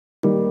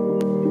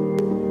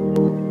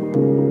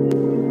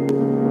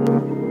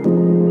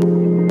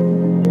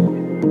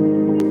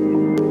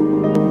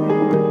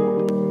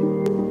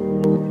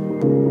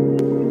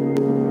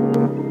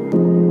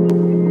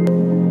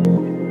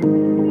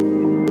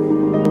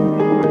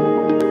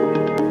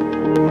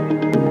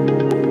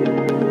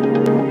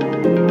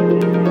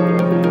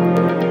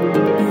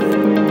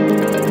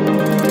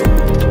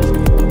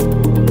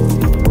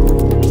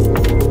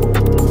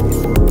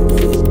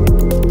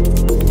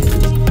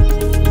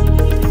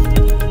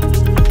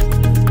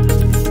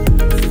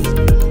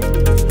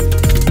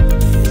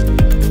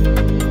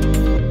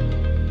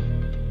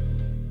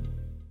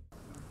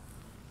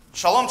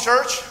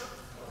church.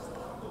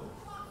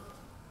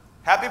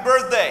 Happy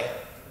birthday.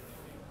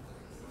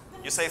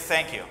 You say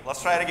thank you.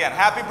 Let's try it again.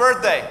 Happy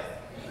birthday.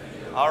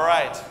 All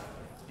right.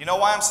 You know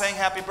why I'm saying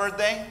happy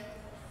birthday?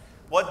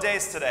 What day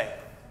is today?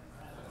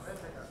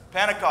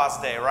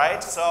 Pentecost Day,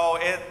 right? So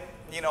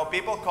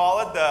people call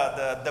it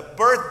the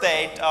birth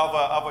date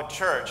of a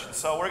church.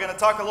 So we're going to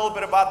talk a little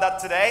bit about that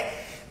today.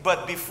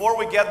 But before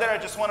we get there, I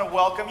just want to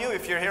welcome you.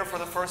 If you're here for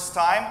the first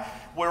time,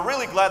 we're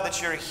really glad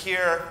that you're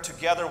here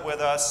together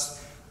with us,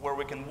 where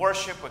we can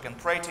worship, we can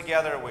pray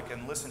together, we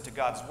can listen to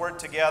God's Word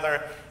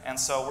together. And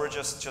so we're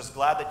just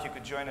glad that you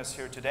could join us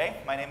here today.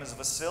 My name is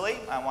Vasiliy.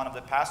 I'm one of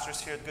the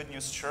pastors here at Good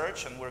News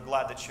Church, and we're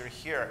glad that you're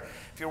here.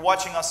 If you're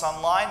watching us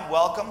online,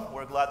 welcome.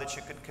 We're glad that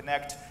you could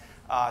connect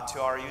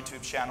to our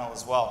YouTube channel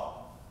as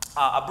well.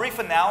 A brief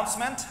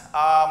announcement.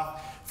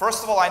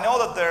 First of all, I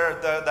know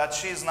that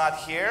she's not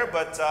here,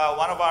 but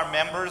one of our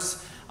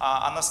members,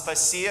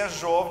 Anastasia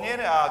Zhovnir,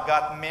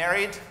 got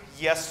married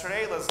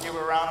yesterday. Let's give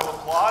her a round of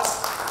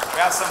applause. We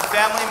have some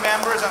family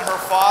members and her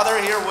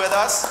father here with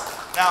us.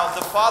 Now,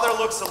 the father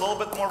looks a little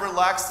bit more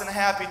relaxed and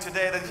happy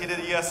today than he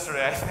did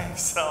yesterday, I think.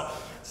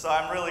 So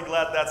I'm really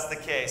glad that's the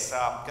case.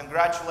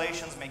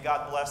 Congratulations. May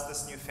God bless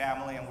this new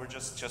family, and we're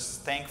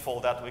just thankful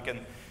that we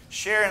can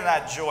share in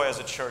that joy as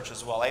a church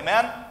as well.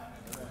 Amen?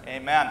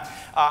 Amen.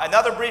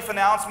 Another brief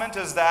announcement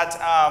is that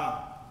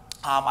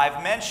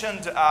I've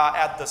mentioned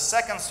at the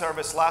second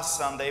service last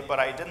Sunday, but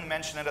I didn't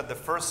mention it at the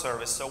first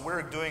service, so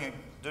we're doing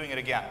it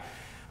again.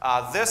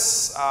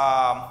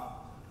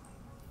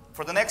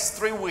 For the next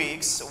 3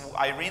 weeks,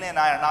 Irina and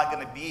I are not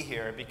going to be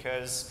here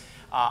because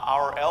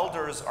our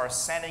elders are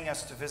sending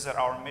us to visit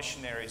our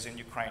missionaries in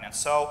Ukraine. And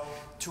so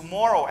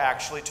tomorrow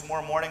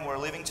morning, we're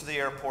leaving to the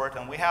airport,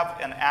 and we have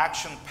an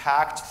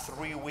action-packed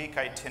 3-week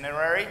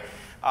itinerary.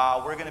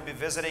 We're going to be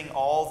visiting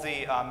all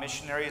the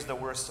missionaries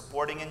that we're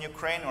supporting in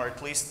Ukraine, or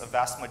at least a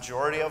vast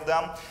majority of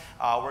them.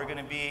 We're going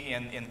to be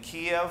in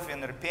Kiev,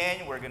 in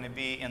Irpin, we're going to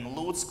be in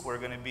Lutsk, we're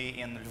going to be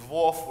in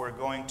Lvov, we're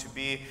going to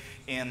be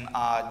in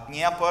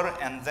Dnieper,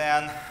 and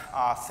then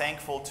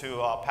thankful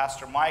to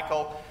Pastor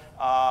Michael,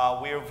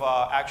 we've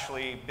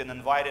actually been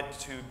invited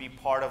to be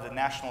part of the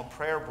National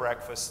Prayer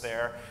Breakfast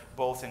there,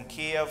 both in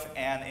Kiev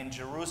and in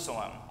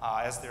Jerusalem,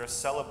 as they're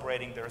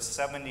celebrating their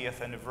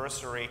 70th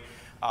anniversary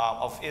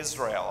of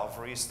Israel, of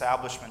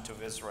reestablishment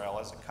of Israel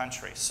as a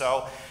country.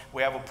 So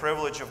we have a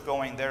privilege of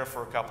going there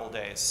for a couple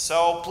days.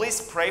 So please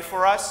pray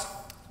for us.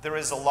 There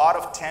is a lot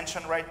of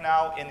tension right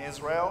now in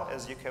Israel,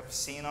 as you have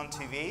seen on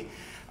TV.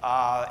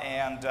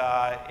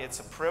 It's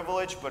a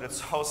privilege, but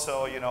it's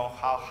also,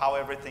 how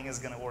everything is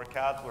going to work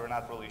out. We're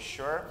not really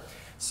sure.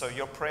 So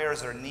your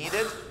prayers are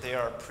needed. They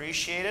are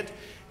appreciated.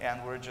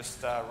 And we're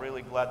just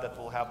really glad that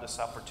we'll have this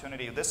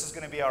opportunity. This is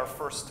going to be our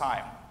first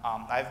time.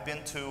 I've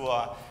been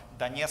to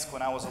Donetsk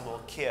when I was a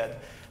little kid,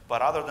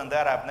 but other than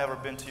that, I've never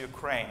been to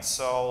Ukraine.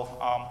 So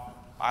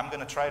I'm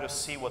going to try to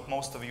see what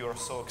most of you are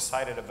so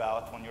excited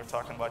about when you're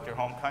talking about your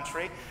home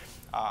country.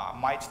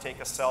 Might take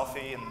a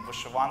selfie and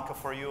vyshyvanka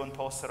for you and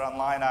post it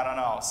online. I don't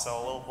know.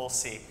 So we'll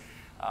see.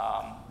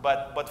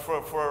 But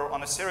for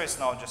on a serious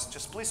note,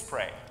 just please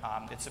pray.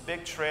 It's a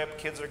big trip.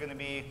 Kids are going to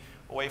be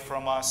away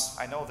from us.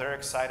 I know they're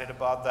excited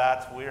about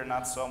that. We're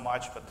not so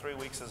much, but 3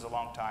 weeks is a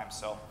long time.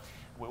 So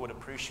we would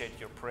appreciate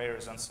your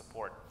prayers and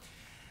support.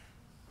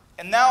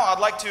 And now I'd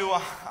like to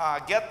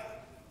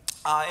get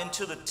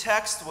into the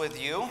text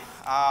with you.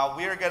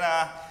 We're going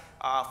to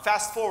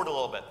fast forward a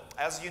little bit.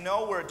 As you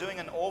know, we're doing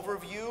an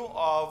overview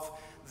of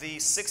the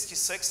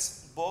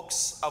 66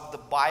 books of the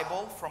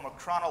Bible from a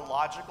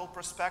chronological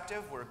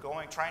perspective. We're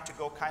trying to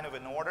go kind of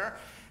in order.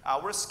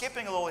 We're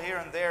skipping a little here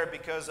and there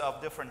because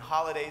of different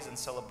holidays and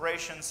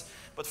celebrations,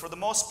 but for the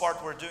most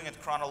part, we're doing it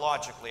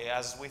chronologically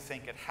as we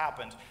think it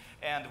happened.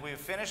 And we've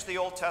finished the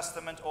Old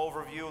Testament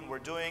overview, and we're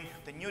doing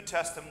the New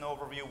Testament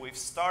overview. We've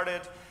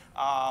started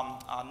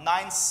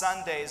 9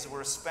 Sundays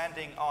we're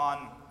spending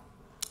on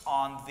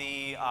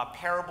the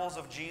parables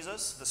of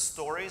Jesus, the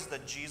stories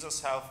that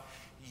Jesus have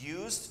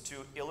used to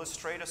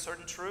illustrate a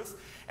certain truth.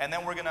 And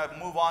then we're going to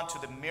move on to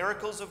the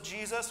miracles of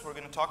Jesus. We're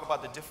going to talk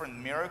about the different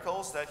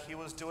miracles that he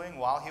was doing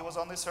while he was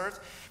on this earth.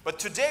 But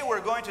today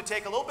we're going to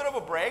take a little bit of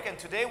a break, and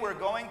today we're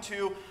going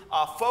to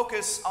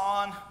focus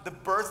on the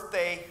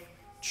birthday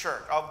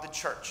of the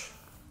church,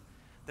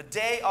 the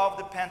day of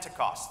the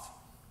Pentecost.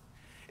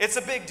 It's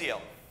a big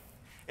deal.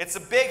 It's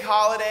a big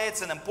holiday.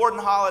 It's an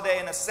important holiday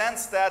in a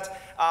sense that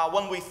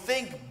when we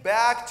think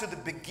back to the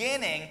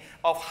beginning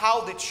of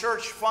how the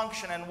church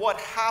functioned and what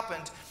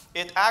happened,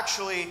 it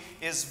actually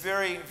is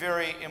very,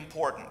 very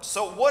important.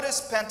 So what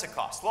is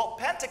Pentecost? Well,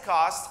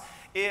 Pentecost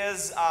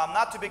is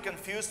not to be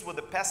confused with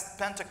the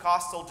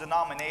Pentecostal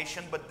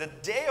denomination, but the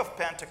day of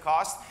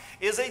Pentecost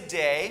is a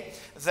day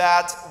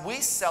that we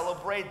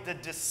celebrate the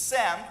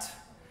descent,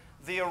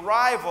 the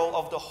arrival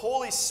of the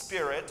Holy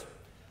Spirit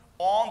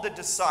on the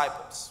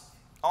disciples,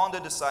 on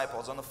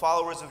the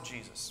followers of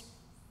Jesus.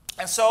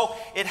 And so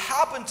it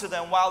happened to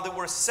them while they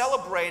were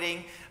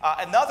celebrating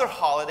another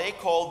holiday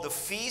called the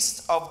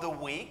Feast of the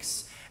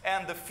Weeks.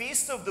 And the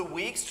Feast of the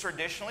Weeks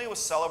traditionally was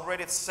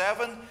celebrated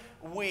 7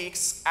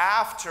 weeks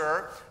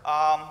after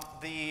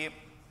the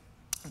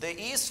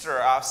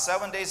Easter,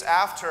 7 days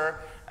after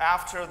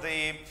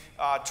the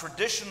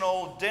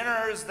traditional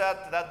dinners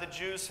that the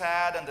Jews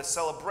had and the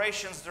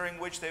celebrations during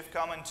which they've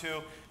come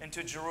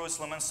into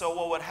Jerusalem. And so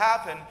what would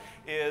happen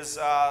is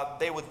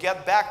they would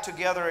get back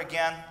together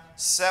again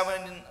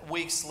 7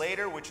 weeks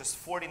later, which is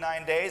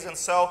 49 days. And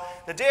so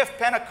the day of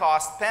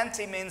Pentecost,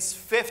 Pente means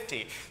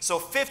 50. So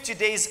 50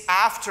 days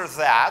after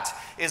that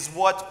is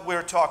what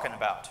we're talking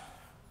about.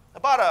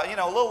 About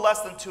a little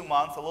less than 2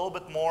 months, a little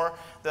bit more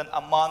than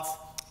a month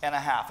and a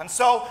half. And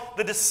so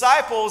the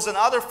disciples and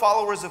other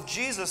followers of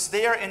Jesus,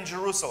 they are in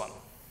Jerusalem.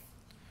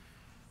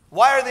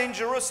 Why are they in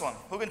Jerusalem?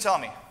 Who can tell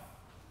me?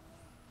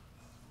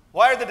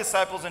 Why are the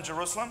disciples in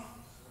Jerusalem?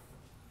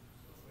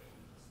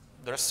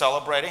 They're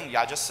celebrating.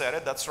 Yeah, I just said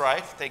it. That's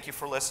right. Thank you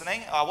for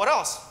listening. What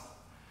else?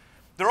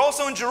 They're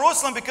also in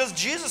Jerusalem because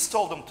Jesus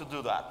told them to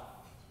do that.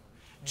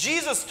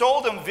 Jesus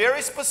told them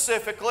very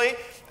specifically,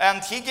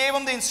 and he gave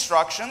them the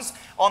instructions.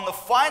 On the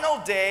final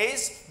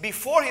days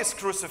before his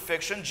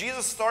crucifixion,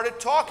 Jesus started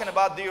talking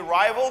about the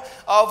arrival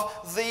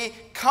of the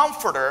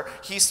Comforter.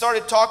 He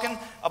started talking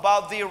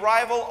about the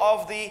arrival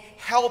of the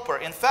Helper.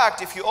 In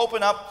fact, if you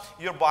open up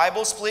your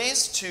Bibles,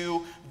 please,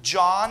 to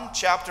John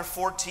chapter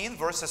 14,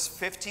 verses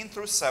 15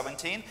 through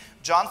 17.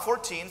 John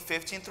 14,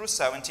 15 through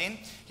 17.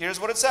 Here's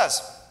what it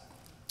says.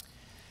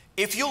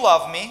 If you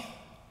love me,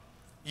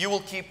 you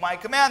will keep my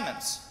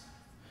commandments.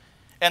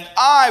 And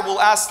I will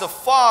ask the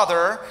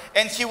Father,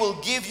 and he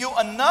will give you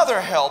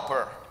another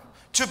helper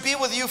to be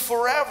with you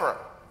forever.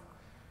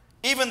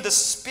 Even the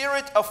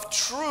Spirit of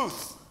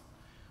truth,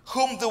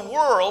 whom the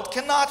world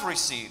cannot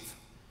receive,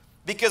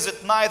 because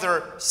it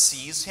neither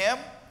sees him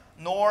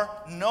nor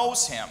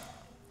knows him.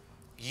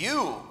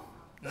 You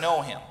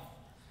know him,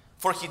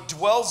 for he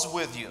dwells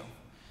with you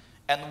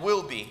and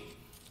will be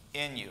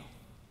in you.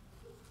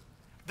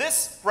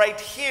 This right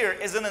here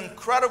is an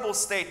incredible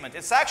statement.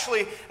 It's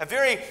actually a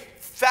very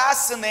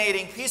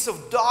fascinating piece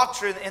of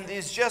doctrine in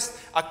these just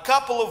a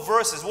couple of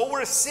verses. What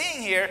we're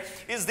seeing here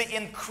is the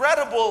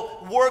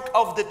incredible work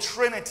of the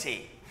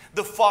Trinity.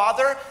 The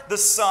Father, the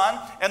Son,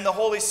 and the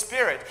Holy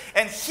Spirit.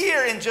 And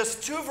here in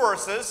just 2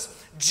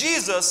 verses,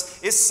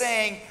 Jesus is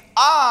saying,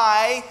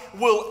 I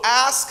will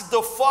ask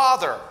the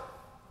Father.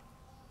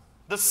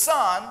 The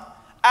Son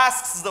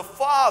asks the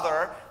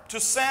Father to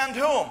send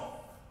whom?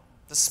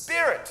 The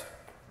Spirit.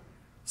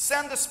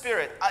 Send the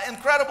Spirit. An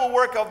incredible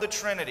work of the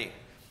Trinity.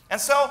 And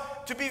so,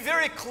 to be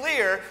very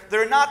clear,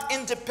 they're not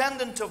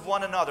independent of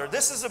one another.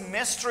 This is a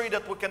mystery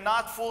that we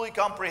cannot fully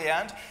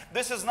comprehend.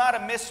 This is not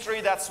a mystery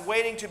that's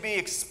waiting to be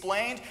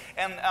explained.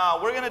 And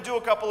we're going to do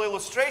a couple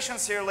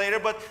illustrations here later,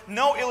 but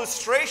no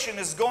illustration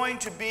is going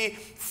to be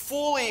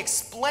fully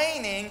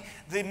explaining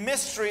the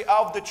mystery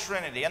of the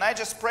Trinity. And I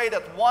just pray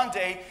that one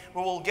day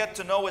we will get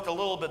to know it a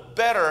little bit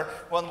better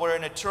when we're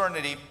in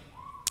eternity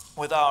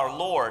with our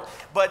Lord.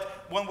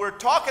 But when we're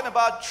talking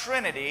about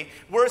Trinity,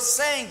 we're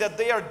saying that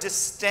they are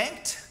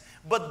distinct,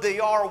 but they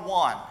are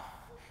one.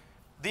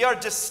 They are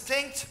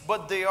distinct,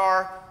 but they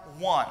are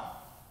one.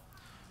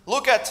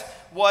 Look at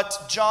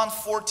what John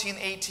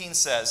 14:18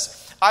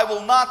 says. I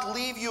will not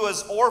leave you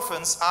as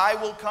orphans, I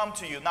will come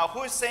to you. Now,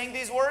 who is saying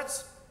these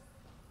words?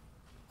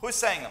 Who is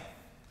saying them?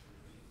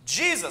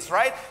 Jesus,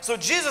 right? So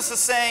Jesus is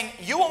saying,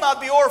 you will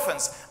not be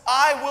orphans.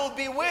 I will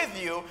be with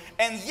you.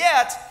 And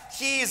yet,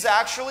 he is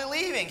actually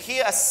leaving. He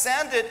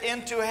ascended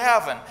into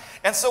heaven.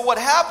 And so what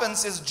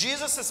happens is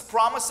Jesus is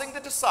promising the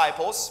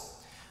disciples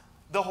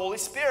the Holy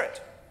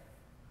Spirit.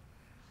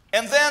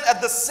 And then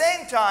at the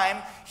same time,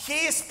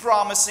 he is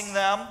promising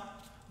them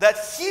that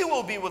he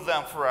will be with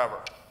them forever.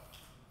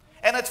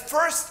 And at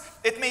first,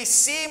 it may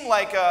seem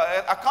like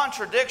a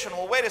contradiction.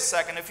 Well, wait a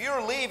second. If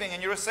you're leaving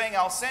and you're saying,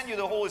 I'll send you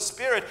the Holy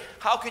Spirit,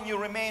 how can you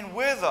remain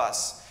with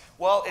us?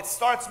 Well, it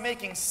starts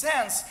making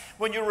sense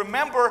when you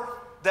remember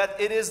that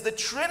it is the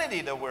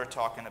Trinity that we're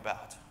talking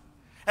about.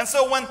 And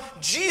so when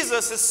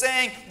Jesus is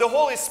saying the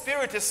Holy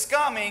Spirit is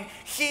coming,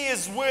 he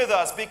is with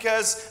us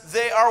because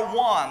they are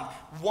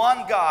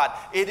one God.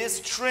 It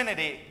is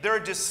Trinity. They're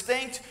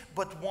distinct,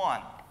 but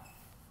one.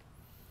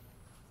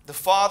 The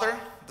Father,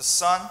 the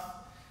Son,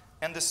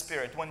 and the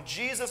Spirit. When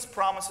Jesus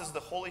promises the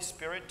Holy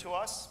Spirit to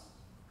us,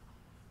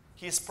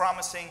 he is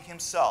promising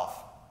himself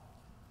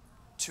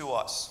to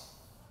us.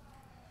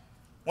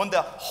 When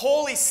the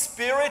Holy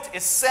Spirit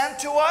is sent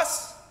to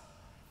us,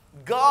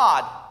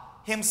 God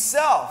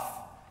himself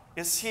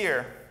is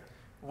here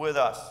with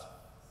us.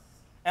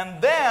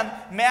 And then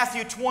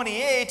Matthew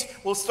 28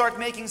 will start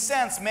making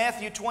sense.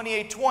 Matthew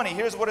 28:20.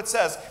 Here's what it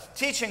says.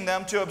 Teaching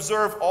them to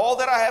observe all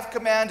that I have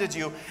commanded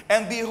you.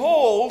 And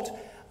behold,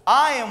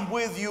 I am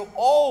with you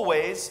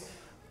always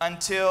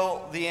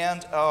until the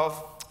end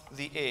of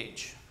the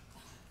age.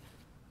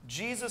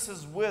 Jesus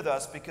is with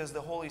us because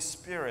the Holy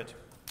Spirit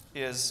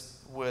is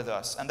with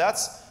us. And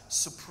that's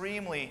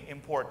supremely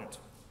important.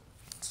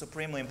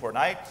 Supremely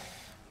important.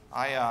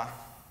 I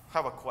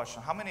have a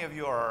question. How many of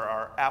you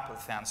are Apple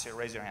fans here?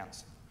 Raise your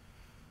hands.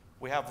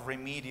 We have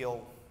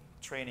remedial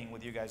training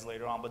with you guys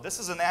later on. But this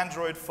is an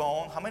Android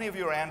phone. How many of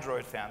you are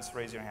Android fans?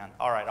 Raise your hand.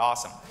 All right,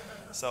 awesome.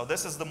 So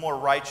this is the more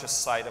righteous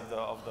side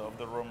of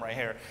the room right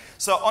here.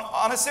 So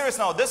on a serious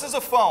note, this is a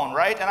phone,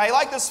 right? And I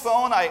like this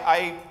phone.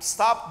 I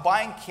stopped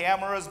buying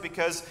cameras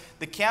because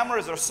the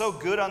cameras are so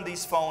good on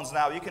these phones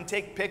now. You can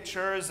take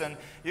pictures and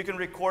you can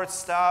record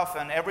stuff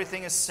and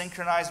everything is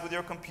synchronized with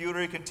your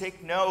computer. You can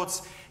take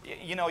notes.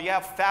 You know, you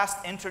have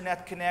fast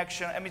internet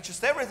connection. I mean,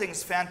 just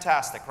everything's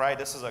fantastic, right?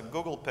 This is a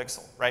Google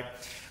Pixel, right?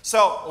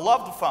 So,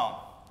 love the phone.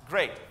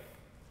 Great.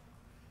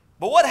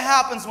 But what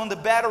happens when the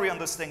battery on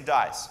this thing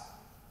dies?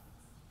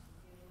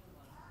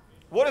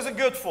 What is it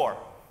good for?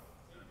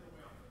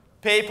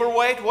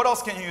 Paperweight. What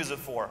else can you use it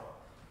for?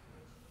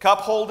 Cup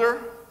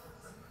holder.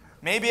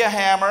 Maybe a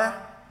hammer.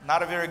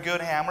 Not a very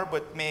good hammer,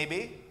 but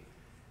maybe.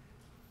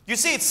 You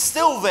see, it's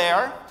still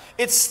there.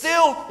 It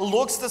still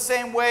looks the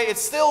same way. It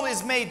still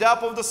is made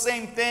up of the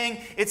same thing.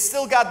 It's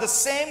still got the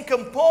same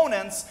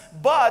components,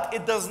 but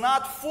it does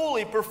not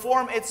fully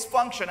perform its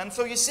function. And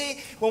so you see,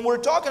 when we're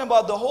talking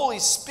about the Holy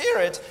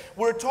Spirit,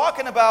 we're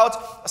talking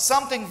about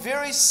something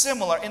very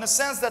similar in a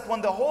sense that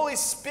when the Holy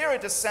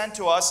Spirit is sent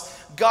to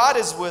us, God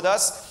is with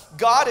us.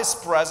 God is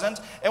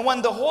present, and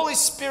when the Holy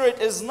Spirit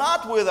is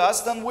not with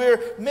us, then we're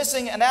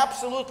missing an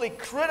absolutely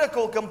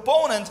critical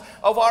component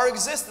of our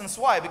existence.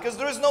 Why? Because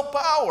there is no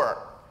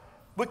power.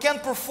 We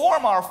can't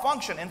perform our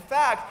function. In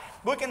fact,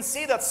 we can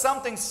see that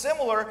something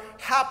similar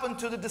happened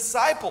to the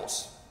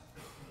disciples.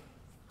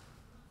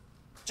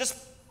 Just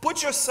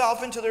put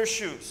yourself into their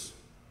shoes.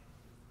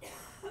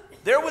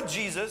 They're with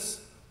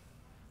Jesus.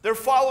 They're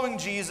following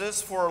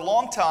Jesus for a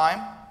long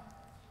time.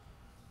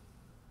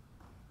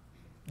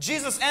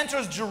 Jesus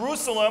enters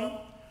Jerusalem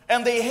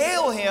and they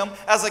hail him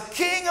as a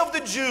king of the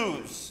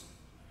Jews.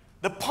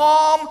 The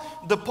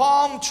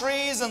palm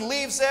trees and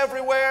leaves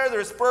everywhere.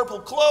 There's purple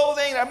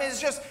clothing. I mean,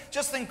 it's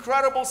just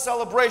incredible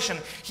celebration.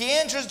 He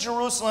enters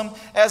Jerusalem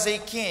as a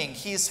king.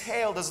 He's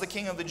hailed as the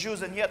king of the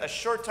Jews, and yet a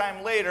short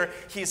time later,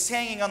 he's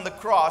hanging on the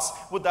cross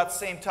with that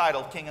same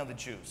title, King of the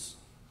Jews.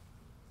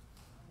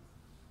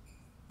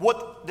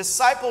 What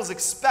disciples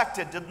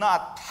expected did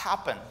not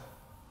happen.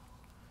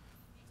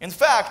 In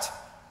fact,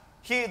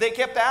 they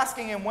kept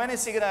asking him, when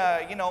is he going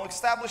to,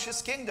 establish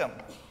his kingdom?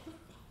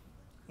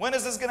 When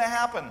is this going to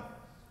happen?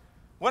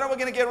 When are we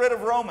going to get rid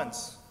of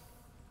Romans?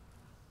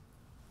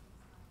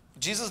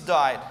 Jesus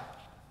died,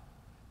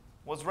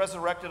 was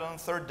resurrected on the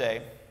third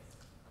day,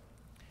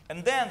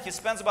 and then he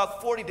spends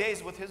about 40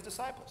 days with his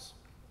disciples.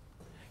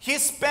 He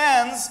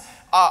spends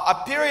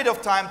a period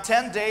of time,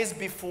 10 days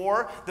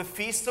before the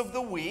Feast of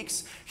the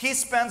Weeks. He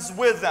spends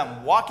with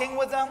them, walking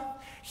with them.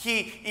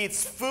 He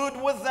eats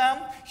food with them.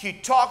 He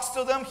talks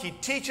to them. He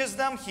teaches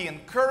them. He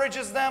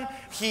encourages them.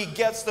 He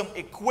gets them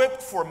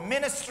equipped for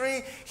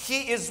ministry.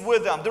 He is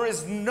with them. There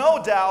is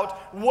no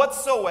doubt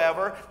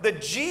whatsoever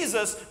that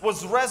Jesus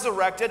was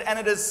resurrected,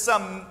 and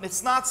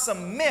it's not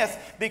some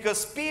myth,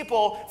 because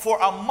people for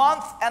a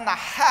month and a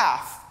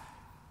half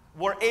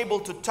were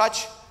able to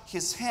touch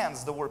his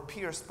hands that were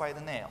pierced by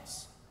the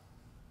nails.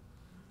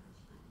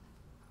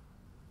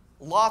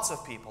 Lots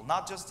of people,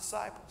 not just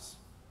disciples.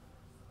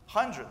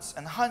 Hundreds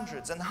and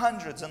hundreds and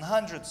hundreds and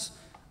hundreds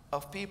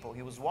of people.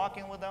 He was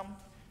walking with them.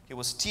 He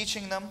was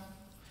teaching them.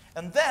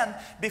 And then,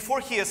 before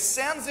he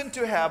ascends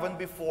into heaven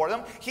before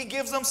them, he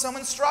gives them some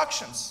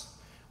instructions.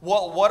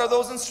 Well, what are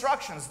those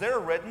instructions? They're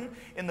written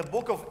in the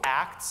book of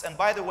Acts. And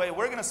by the way,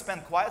 we're going to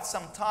spend quite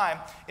some time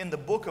in the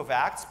book of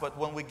Acts, but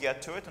when we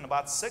get to it in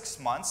about 6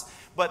 months.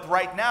 But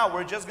right now,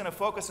 we're just going to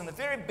focus on the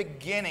very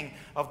beginning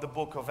of the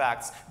book of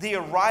Acts, the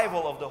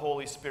arrival of the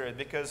Holy Spirit,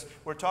 because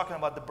we're talking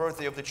about the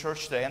birthday of the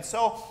church today. And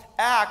so,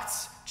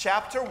 Acts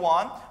chapter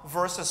 1,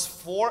 verses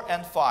 4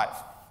 and 5.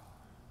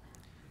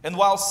 And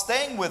while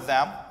staying with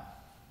them,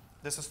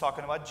 this is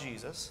talking about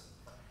Jesus,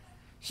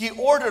 he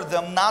ordered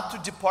them not to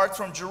depart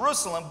from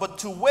Jerusalem, but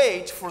to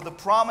wait for the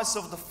promise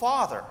of the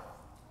Father,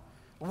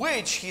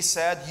 which, he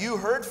said, you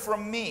heard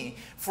from me.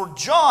 For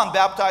John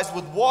baptized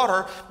with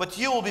water, but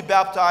you will be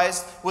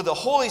baptized with the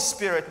Holy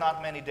Spirit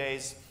not many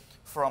days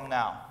from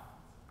now.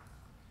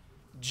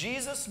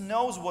 Jesus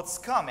knows what's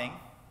coming,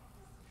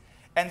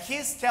 and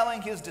he's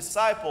telling his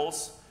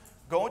disciples,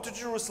 go into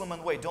Jerusalem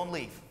and wait, don't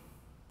leave.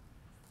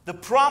 The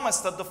promise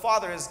that the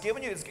Father has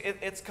given you,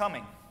 it's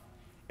coming.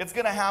 It's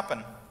going to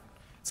happen.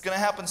 It's going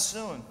to happen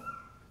soon,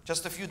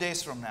 just a few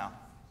days from now.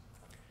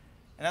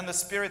 And then the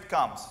Spirit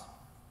comes.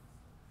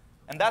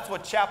 And that's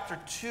what chapter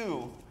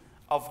 2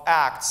 of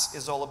Acts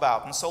is all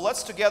about. And so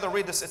let's together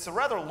read this. It's a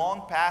rather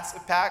long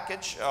passage.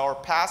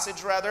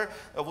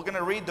 We're going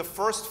to read the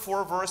first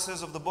 4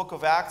 verses of the book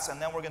of Acts,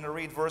 and then we're going to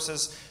read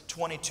verses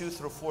 22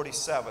 through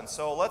 47.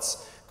 So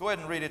let's go ahead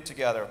and read it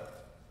together.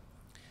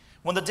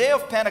 When the day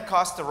of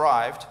Pentecost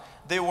arrived,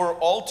 they were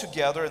all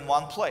together in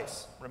one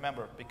place.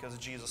 Remember, because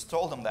Jesus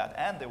told them that.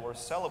 And they were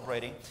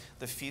celebrating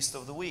the Feast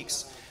of the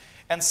Weeks.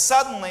 And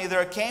suddenly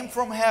there came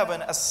from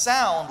heaven a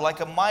sound like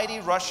a mighty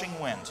rushing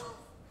wind.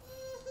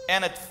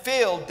 And it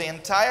filled the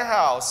entire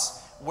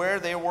house where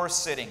they were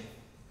sitting.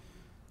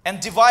 And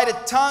divided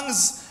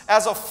tongues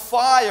as of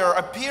fire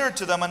appeared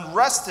to them and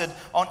rested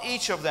on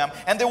each of them.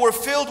 And they were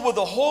filled with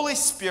the Holy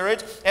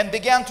Spirit and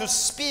began to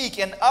speak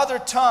in other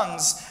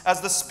tongues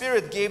as the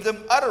Spirit gave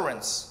them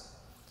utterance.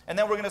 And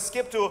then we're going to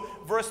skip to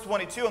verse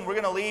 22, and we're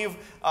going to leave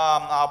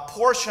a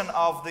portion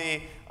of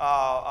the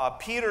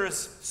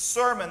Peter's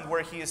sermon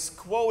where he is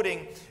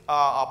quoting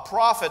a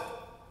prophet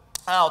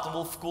out, and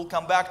we'll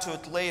come back to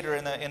it later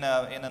in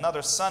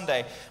another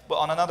Sunday, but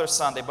on another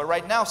Sunday. But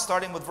right now,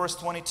 starting with verse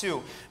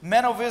 22,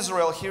 men of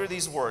Israel, hear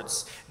these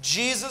words: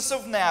 Jesus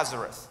of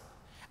Nazareth,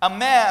 a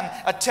man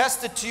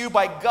attested to you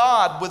by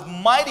God with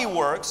mighty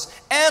works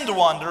and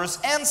wonders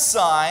and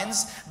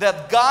signs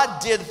that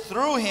God did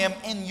through him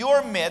in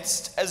your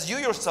midst, as you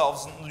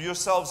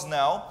yourselves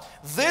know.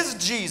 This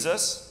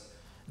Jesus,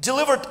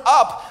 delivered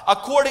up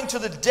according to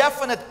the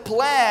definite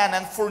plan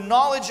and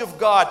foreknowledge of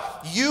God,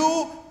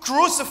 you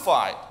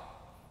crucified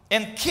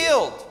and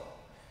killed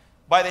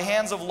by the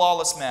hands of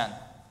lawless men.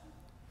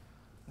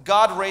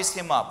 God raised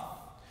him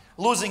up,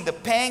 losing the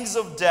pangs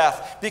of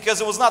death, because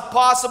it was not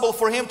possible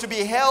for him to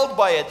be held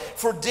by it.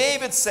 For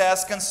David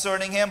says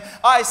concerning him,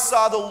 I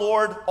saw the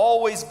Lord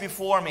always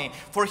before me,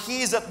 for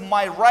he is at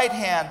my right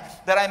hand,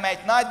 that I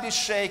might not be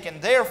shaken.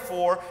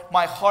 Therefore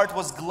my heart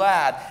was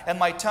glad, and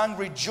my tongue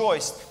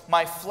rejoiced.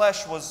 My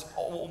flesh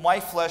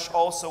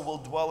also will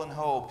dwell in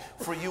hope,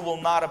 for you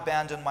will not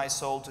abandon my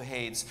soul to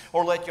Hades,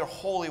 or let your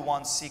Holy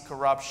One see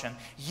corruption.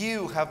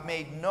 You have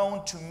made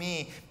known to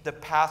me the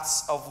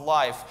paths of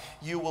life.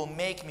 You will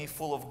make me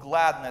full of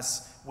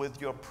gladness with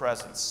your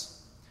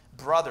presence.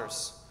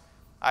 Brothers,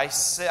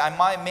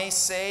 I may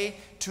say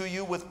to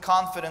you with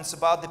confidence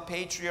about the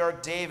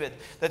patriarch David,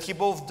 that he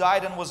both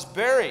died and was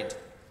buried,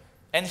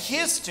 and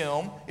his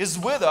tomb is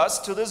with us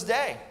to this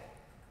day.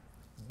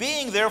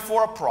 Being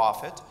therefore a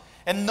prophet,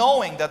 and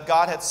knowing that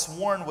God had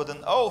sworn with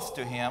an oath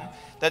to him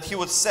that he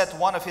would set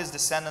one of his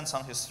descendants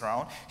on his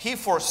throne, he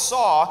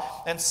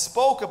foresaw and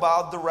spoke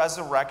about the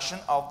resurrection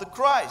of the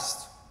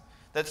Christ,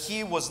 that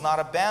he was not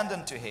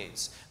abandoned to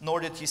Hades, nor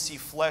did he see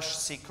flesh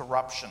see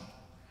corruption.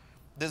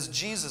 This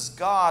Jesus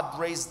God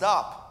raised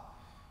up,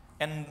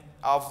 and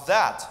of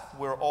that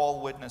we're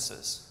all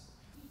witnesses.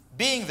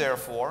 Being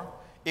therefore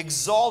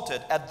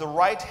exalted at the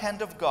right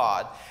hand of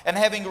God, and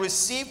having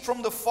received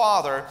from the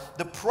Father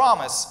the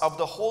promise of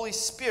the Holy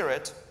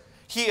Spirit,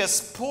 he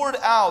has poured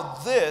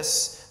out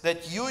this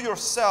that you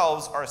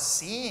yourselves are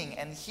seeing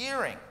and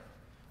hearing.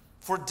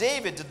 For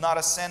David did not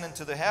ascend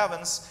into the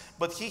heavens,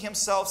 but he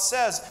himself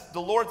says, the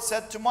Lord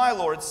said to my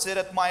Lord, sit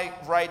at my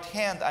right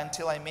hand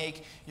until I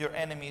make your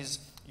enemies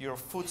your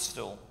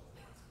footstool.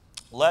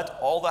 Let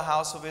all the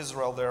house of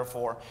Israel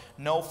therefore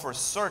know for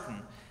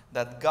certain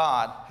that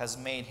God has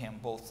made him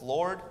both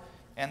Lord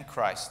and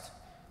Christ,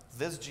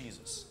 this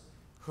Jesus,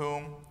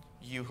 whom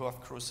you have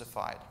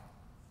crucified.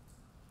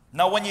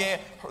 Now when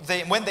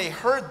they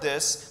heard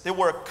this, they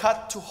were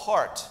cut to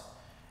heart,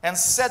 and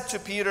said to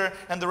Peter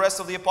and the rest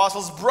of the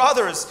apostles,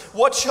 brothers,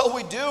 what shall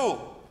we do?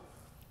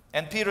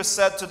 And Peter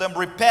said to them,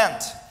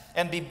 repent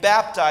and be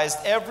baptized,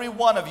 every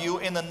one of you,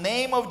 in the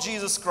name of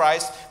Jesus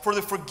Christ, for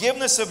the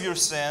forgiveness of your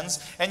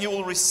sins, and you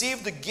will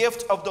receive the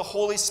gift of the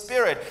Holy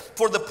Spirit.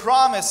 For the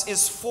promise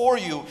is for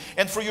you,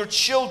 and for your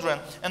children,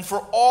 and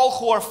for all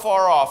who are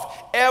far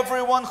off,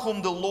 everyone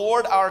whom the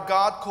Lord our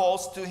God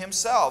calls to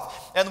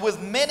himself. And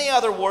with many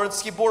other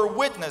words he bore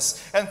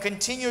witness, and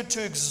continued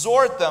to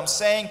exhort them,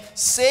 saying,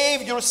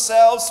 save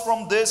yourselves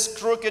from this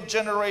crooked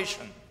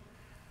generation.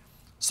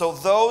 So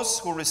those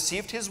who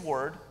received his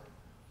word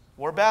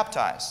were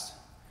baptized,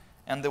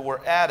 and there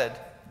were added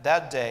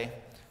that day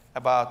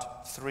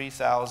about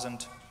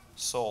 3,000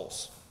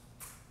 souls.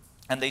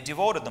 And they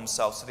devoted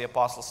themselves to the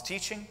apostles'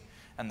 teaching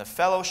and the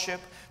fellowship,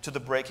 to the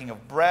breaking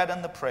of bread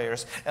and the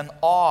prayers, and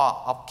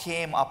awe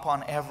came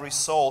upon every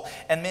soul,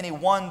 and many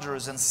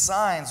wonders and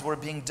signs were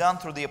being done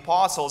through the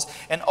apostles,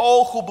 and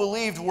all who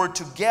believed were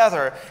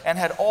together and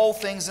had all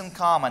things in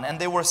common, and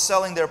they were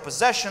selling their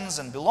possessions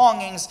and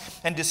belongings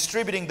and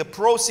distributing the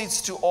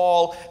proceeds to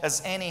all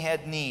as any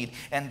had need,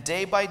 and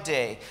day by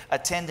day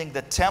attending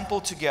the temple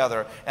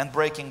together and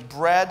breaking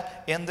bread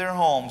in their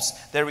homes,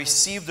 they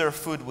received their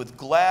food with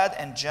glad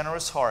and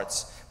generous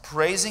hearts,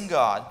 praising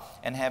God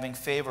and having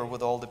favor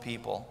with all the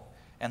people.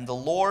 And the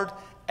Lord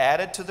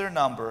added to their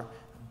number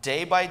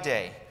day by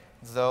day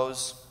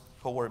those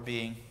who were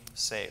being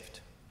saved.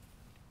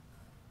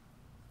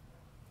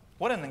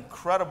 What an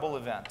incredible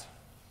event.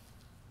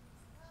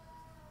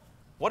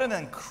 What an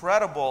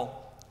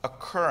incredible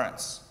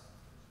occurrence.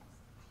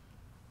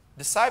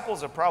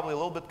 Disciples are probably a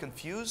little bit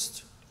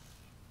confused.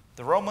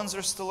 The Romans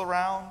are still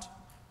around.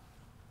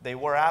 They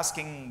were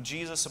asking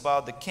Jesus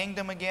about the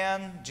kingdom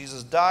again.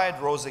 Jesus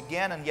died, rose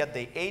again, and yet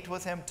they ate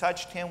with him,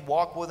 touched him,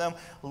 walked with him,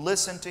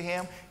 listened to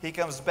him. He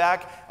comes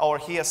back, or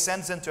he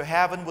ascends into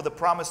heaven with a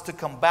promise to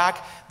come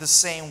back the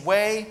same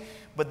way.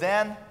 But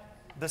then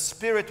the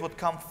Spirit would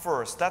come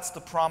first. That's the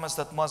promise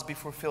that must be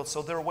fulfilled.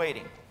 So they're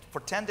waiting.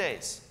 For 10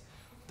 days,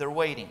 they're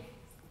waiting.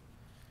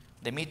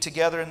 They meet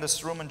together in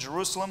this room in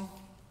Jerusalem,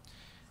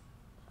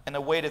 and they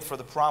waited for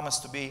the promise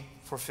to be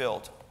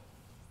fulfilled.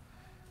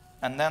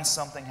 And then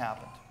something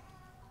happened.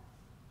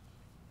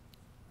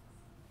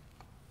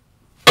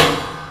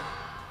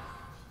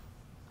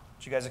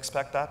 Did you guys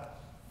expect that?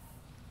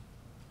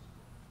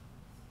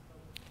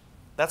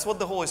 That's what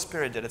the Holy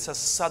Spirit did. It says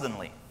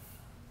suddenly.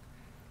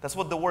 That's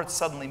what the word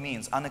suddenly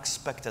means,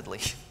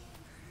 unexpectedly.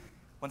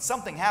 When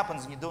something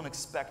happens and you don't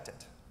expect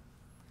it.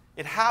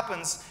 It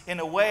happens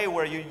in a way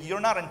where you're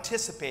not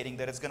anticipating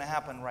that it's going to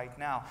happen right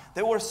now.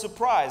 They were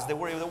surprised. They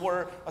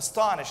were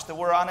astonished.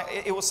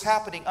 It was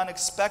happening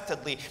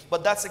unexpectedly.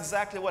 But that's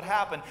exactly what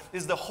happened.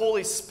 Is the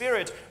Holy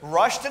Spirit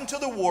rushed into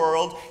the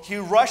world. He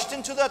rushed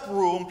into that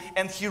room.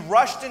 And He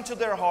rushed into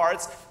their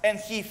hearts. And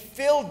He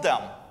filled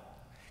them.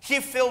 He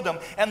filled them.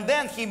 And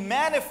then He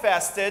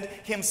manifested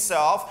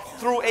Himself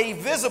through a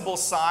visible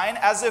sign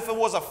as if it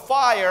was a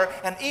fire.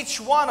 And each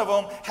one of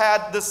them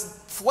had this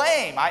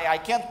flame. I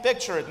can't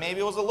picture it.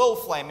 Maybe it was a little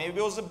flame. Maybe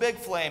it was a big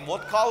flame.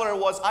 What color it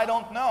was, I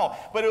don't know.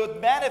 But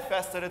it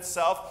manifested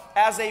itself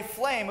as a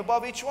flame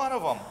above each one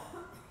of them.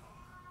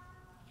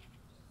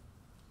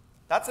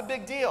 That's a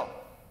big deal.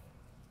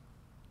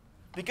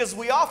 Because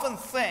we often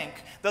think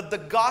that the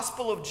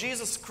gospel of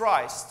Jesus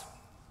Christ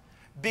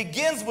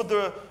begins with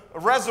the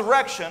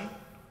resurrection,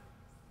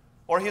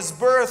 or His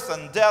birth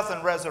and death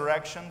and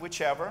resurrection,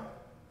 whichever.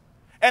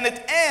 And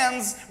it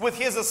ends with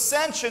His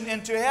ascension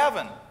into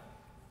heaven.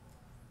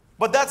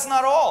 But that's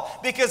not all.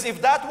 Because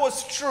if that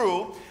was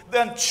true,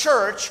 then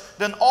church,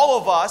 then all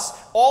of us,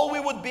 all we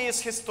would be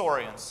is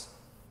historians.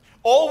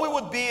 All we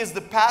would be is the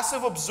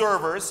passive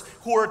observers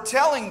who are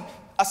telling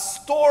a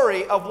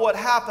story of what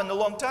happened a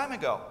long time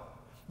ago.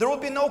 There will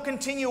be no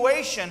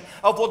continuation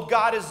of what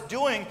God is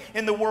doing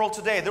in the world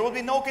today. There will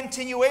be no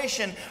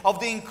continuation of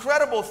the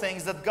incredible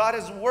things that God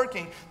is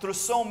working through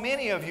so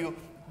many of you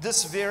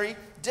this very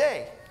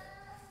day.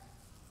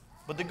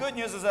 But the good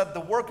news is that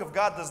the work of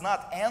God does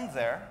not end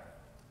there.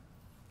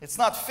 It's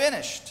not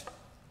finished.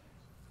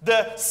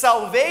 The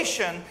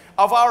salvation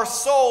of our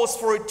souls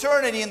for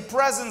eternity in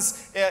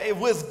presence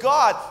with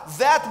God,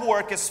 that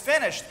work is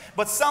finished.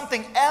 But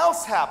something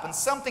else happens,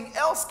 something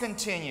else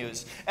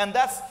continues. And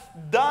that's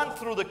done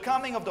through the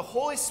coming of the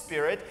Holy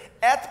Spirit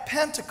at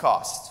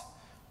Pentecost.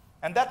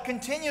 And that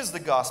continues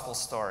the gospel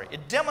story.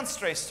 It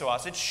demonstrates to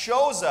us, it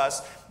shows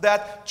us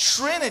that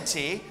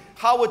Trinity,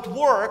 how it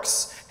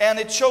works, and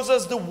it shows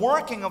us the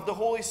working of the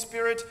Holy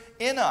Spirit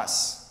in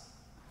us.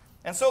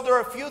 And so there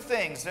are a few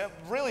things,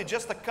 really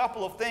just a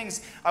couple of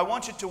things I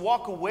want you to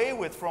walk away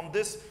with from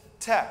this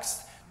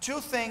text. Two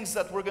things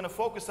that we're going to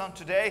focus on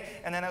today,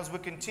 and then as we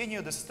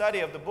continue the study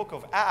of the book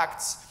of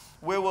Acts,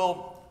 we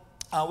will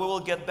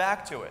get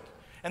back to it.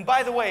 And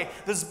by the way,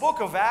 this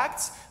book of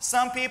Acts,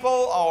 some people,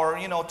 or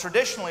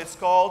traditionally it's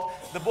called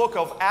the book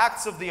of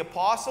Acts of the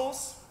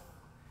Apostles.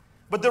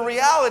 But the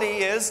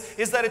reality is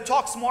that it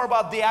talks more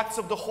about the acts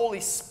of the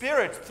Holy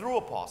Spirit through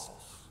apostles.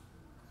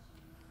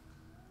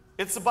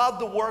 It's about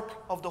the work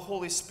of the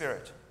Holy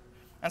Spirit.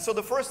 And so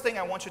the first thing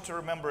I want you to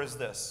remember is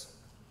this.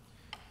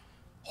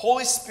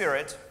 Holy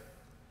Spirit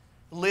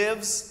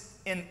lives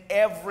in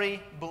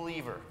every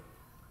believer.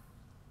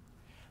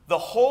 The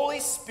Holy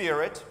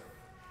Spirit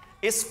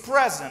is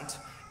present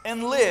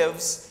and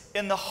lives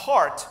in the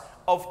heart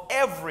of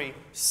every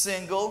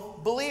single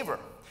believer.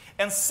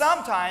 And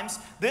sometimes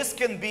this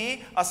can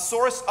be a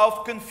source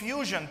of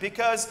confusion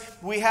because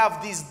we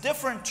have these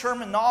different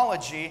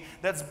terminology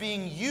that's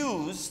being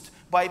used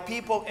by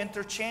people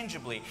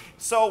interchangeably.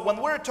 So when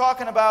we're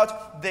talking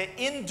about the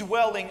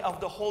indwelling of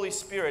the Holy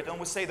Spirit, and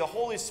we say the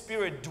Holy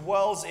Spirit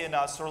dwells in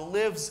us or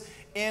lives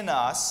in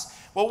us,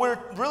 what we're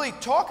really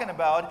talking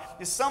about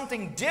is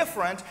something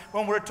different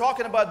when we're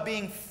talking about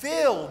being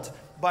filled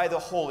by the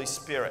Holy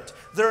Spirit.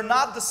 They're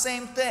not the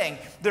same thing.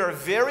 They're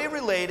very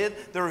related,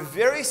 they're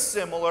very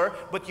similar,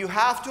 but you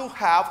have to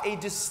have a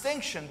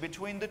distinction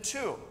between the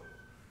two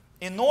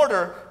in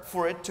order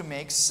for it to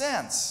make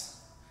sense.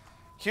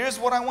 Here's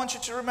what I want you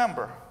to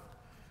remember.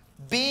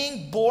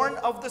 Being born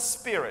of the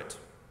Spirit,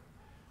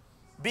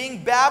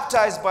 being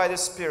baptized by the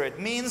Spirit,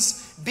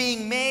 means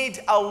being made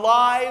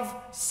alive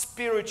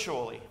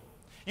spiritually.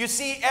 You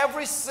see,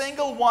 every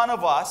single one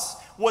of us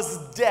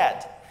was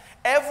dead.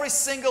 Every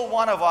single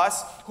one of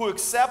us who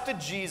accepted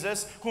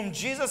Jesus, whom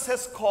Jesus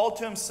has called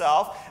to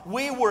Himself,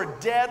 we were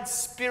dead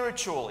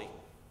spiritually.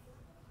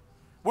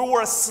 We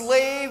were a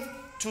slave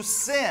to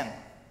sin.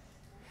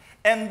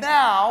 And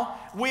now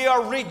we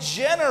are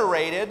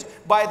regenerated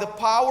by the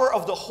power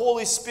of the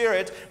Holy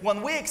Spirit.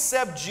 When we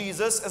accept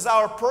Jesus as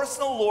our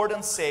personal Lord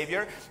and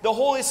Savior, the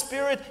Holy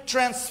Spirit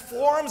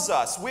transforms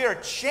us. We are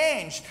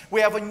changed. We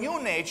have a new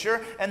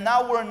nature, and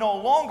now we're no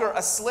longer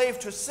a slave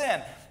to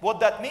sin. What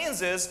that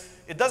means is,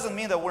 it doesn't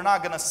mean that we're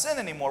not going to sin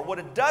anymore. What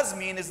it does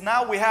mean is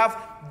now we have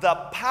the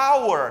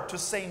power to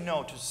say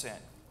no to sin.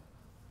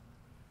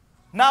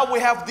 Now we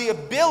have the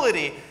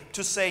ability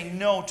to say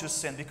no to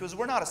sin because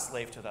we're not a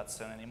slave to that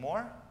sin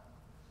anymore.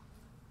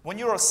 When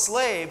you're a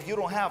slave, you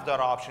don't have that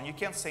option. You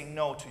can't say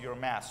no to your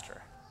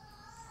master.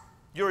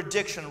 Your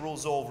addiction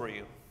rules over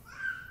you.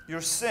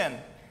 Your sin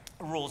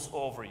rules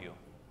over you.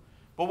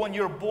 But when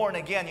you're born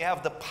again, you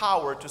have the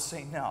power to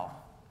say no.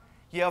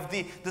 You have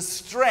the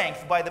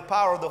strength by the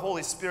power of the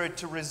Holy Spirit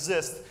to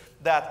resist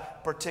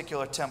that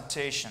particular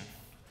temptation.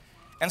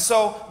 And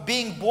so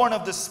being born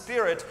of the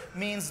Spirit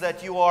means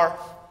that you are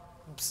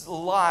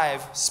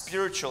alive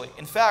spiritually.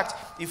 In fact,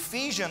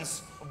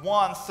 Ephesians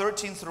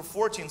 1:13 through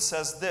 14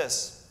 says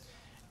this: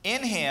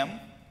 "In Him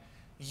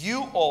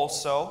you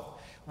also,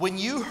 when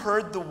you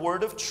heard the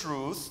word of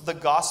truth, the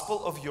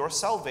gospel of your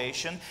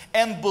salvation,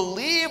 and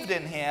believed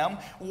in Him,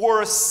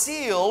 were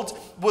sealed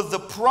with the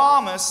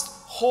promised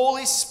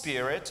Holy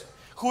Spirit,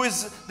 who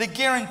is the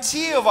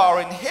guarantee of our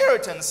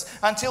inheritance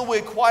until we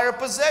acquire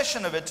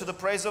possession of it to the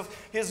praise of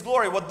His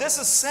glory." What this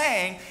is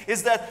saying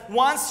is that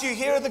once you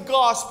hear the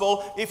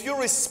gospel, if you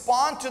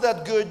respond to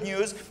that good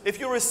news, if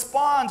you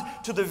respond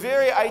to the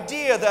very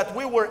idea that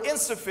we were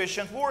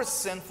insufficient, we were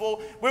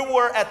sinful, we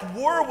were at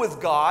war with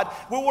God,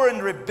 we were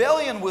in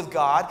rebellion with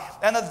God,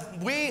 and that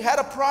we had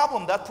a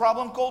problem, that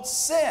problem called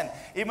sin,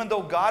 even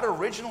though God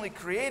originally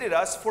created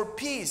us for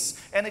peace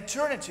and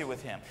eternity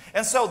with Him.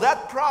 And so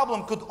that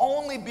problem could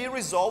only be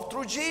resolved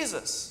through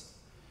Jesus.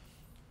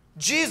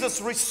 Jesus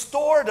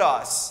restored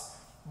us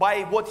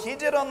by what He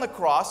did on the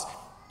cross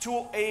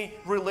to a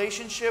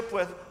relationship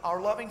with our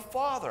loving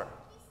Father.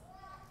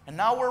 And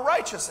now we're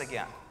righteous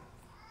again.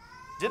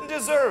 Didn't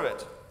deserve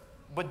it,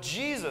 but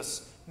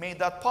Jesus made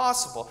that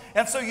possible.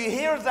 And so you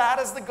hear that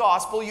as the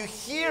gospel, you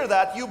hear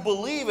that, you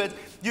believe it,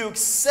 you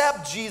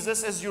accept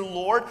Jesus as your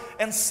Lord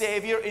and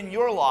Savior in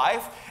your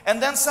life,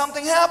 and then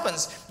something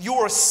happens. You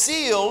are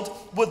sealed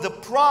with the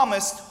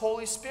promised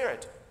Holy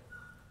Spirit.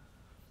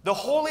 The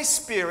Holy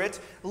Spirit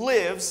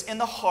lives in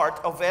the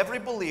heart of every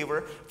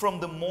believer from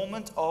the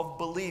moment of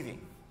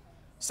believing.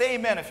 Say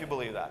amen if you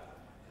believe that.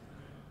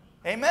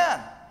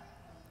 Amen.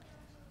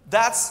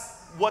 That's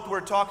what we're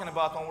talking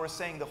about when we're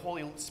saying the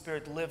Holy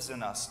Spirit lives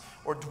in us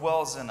or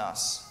dwells in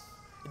us.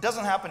 It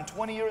doesn't happen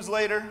 20 years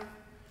later.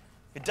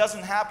 It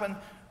doesn't happen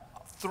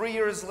 3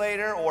 years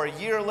later or a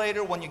year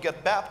later when you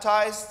get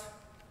baptized.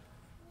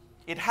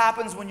 It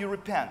happens when you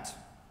repent.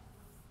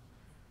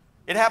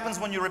 It happens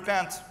when you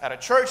repent at a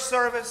church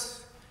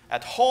service,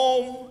 at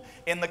home,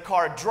 in the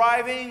car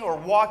driving, or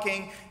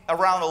walking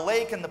around a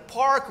lake in the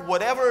park,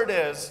 whatever it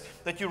is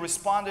that you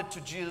responded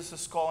to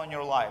Jesus' call in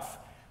your life.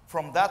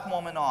 From that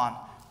moment on,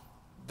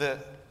 the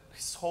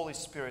Holy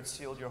Spirit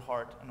sealed your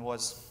heart and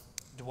was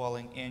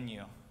dwelling in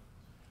you.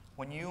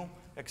 When you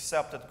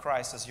accepted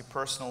Christ as your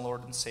personal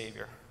Lord and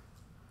Savior,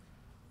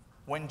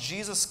 when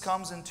Jesus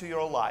comes into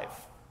your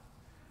life,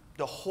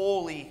 the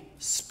Holy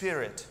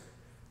Spirit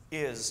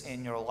is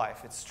in your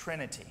life. It's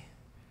Trinity.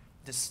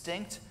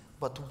 Distinct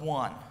but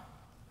one.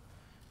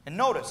 And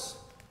notice,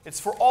 it's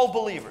for all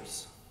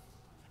believers.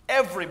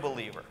 Every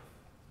believer.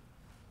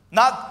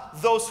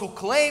 Not those who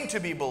claim to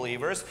be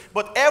believers,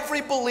 but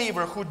every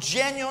believer who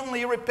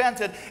genuinely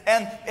repented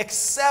and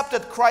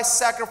accepted Christ's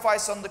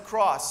sacrifice on the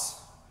cross.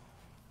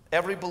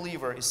 Every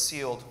believer is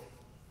sealed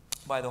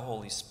by the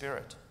Holy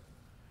Spirit.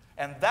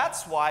 And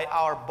that's why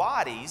our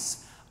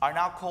bodies are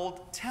now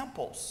called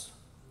temples.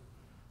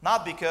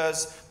 Not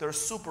because they're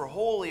super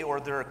holy or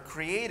they're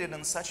created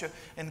in such an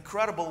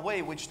incredible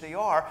way, which they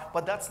are,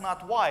 but that's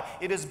not why.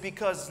 It is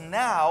because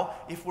now,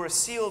 if we're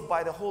sealed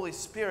by the Holy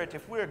Spirit,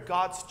 if we're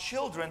God's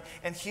children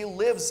and He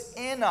lives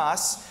in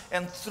us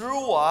and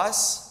through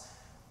us,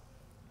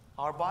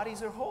 our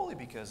bodies are holy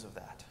because of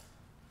that.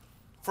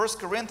 1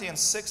 Corinthians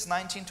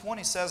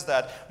 6:19-20 says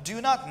that, "Do you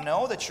not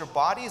know that your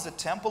body is a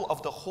temple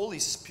of the Holy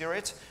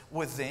Spirit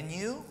within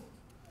you,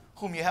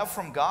 whom you have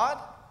from God?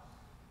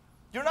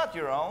 You're not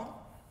your own.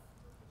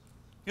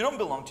 You don't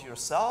belong to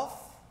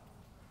yourself.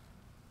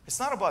 It's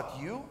not about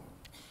you.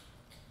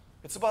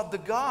 It's about the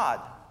God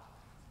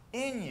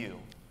in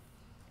you.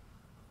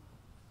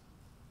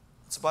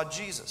 It's about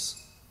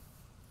Jesus.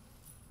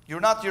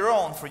 You're not your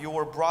own, for you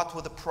were bought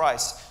with a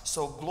price.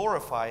 So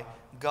glorify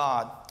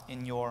God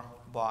in your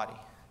body."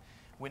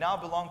 We now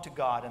belong to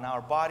God, and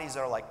our bodies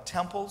are like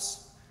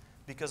temples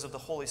because of the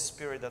Holy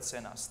Spirit that's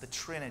in us, the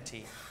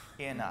Trinity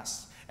in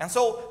us. And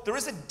so there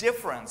is a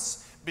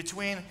difference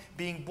between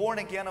being born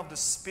again of the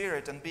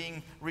Spirit and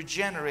being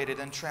regenerated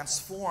and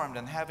transformed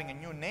and having a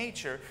new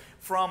nature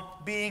from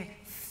being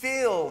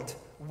filled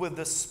with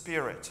the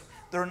Spirit.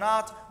 They're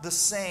not the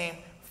same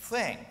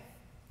thing.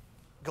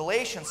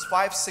 Galatians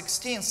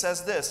 5:16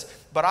 says this,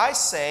 "But I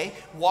say,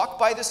 walk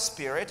by the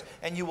Spirit,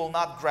 and you will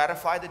not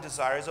gratify the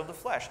desires of the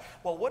flesh."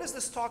 Well, what is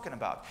this talking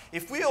about?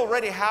 If we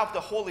already have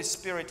the Holy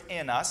Spirit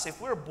in us,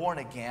 if we're born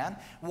again,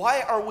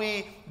 why are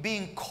we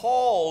being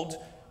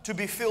called to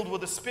be filled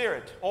with the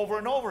Spirit over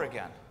and over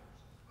again?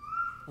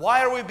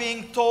 Why are we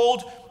being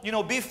told,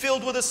 be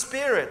filled with the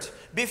Spirit,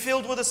 be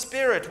filled with the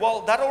Spirit?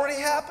 Well, that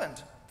already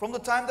happened from the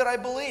time that I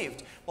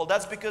believed. Well,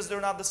 that's because they're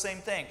not the same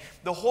thing.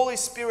 The Holy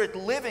Spirit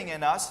living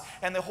in us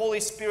and the Holy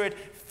Spirit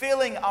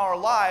filling our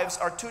lives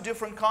are two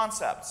different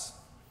concepts.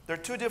 They're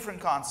two different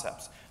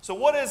concepts. So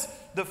what is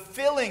the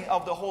filling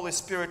of the Holy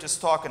Spirit is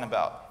talking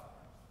about?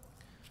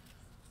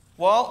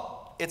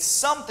 Well, it's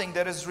something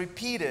that is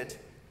repeated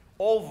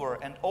over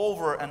and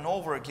over and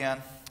over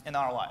again in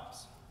our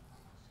lives.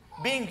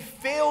 Being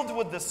filled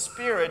with the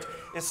Spirit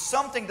is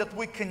something that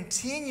we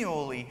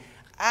continually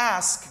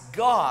ask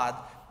God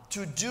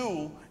to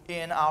do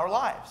in our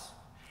lives.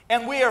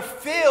 And we are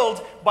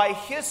filled by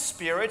His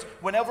Spirit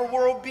whenever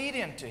we're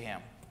obedient to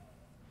Him.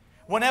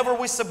 Whenever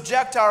we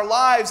subject our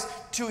lives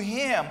to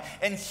Him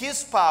and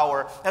His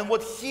power and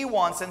what He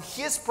wants and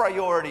His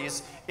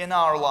priorities in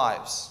our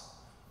lives.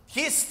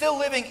 He's still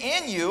living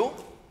in you.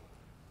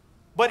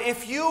 But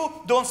if you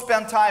don't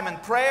spend time in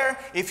prayer,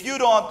 if you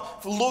don't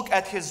look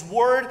at His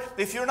Word,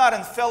 if you're not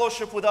in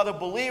fellowship with other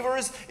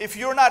believers, if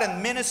you're not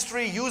in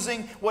ministry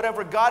using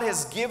whatever God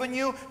has given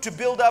you to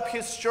build up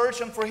His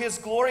church and for His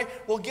glory,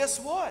 well, guess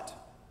what?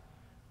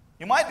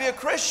 You might be a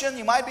Christian,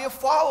 you might be a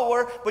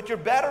follower, but your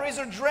batteries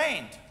are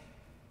drained.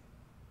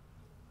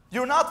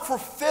 You're not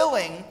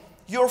fulfilling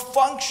your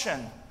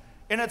function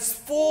in its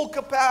full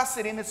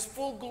capacity, in its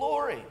full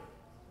glory.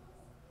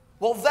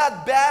 Well,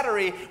 that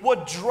battery,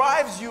 what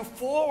drives you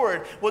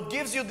forward, what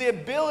gives you the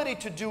ability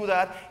to do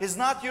that, is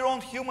not your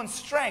own human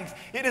strength.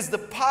 It is the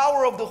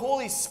power of the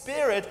Holy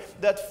Spirit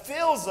that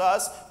fills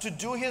us to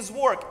do His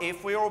work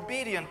if we are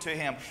obedient to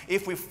Him,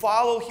 if we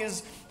follow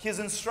His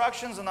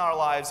instructions in our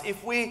lives,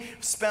 if we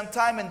spend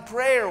time in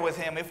prayer with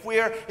Him, if we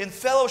are in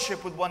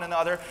fellowship with one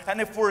another, and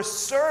if we're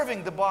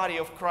serving the body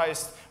of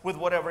Christ with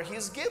whatever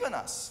He's given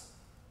us.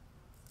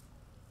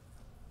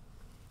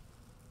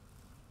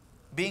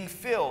 Being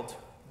filled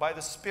by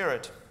the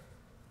Spirit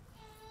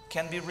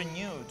can be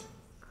renewed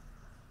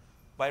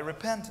by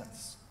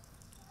repentance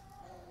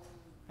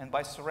and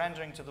by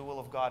surrendering to the will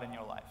of God in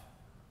your life.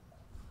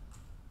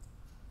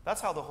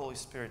 That's how the Holy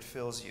Spirit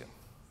fills you.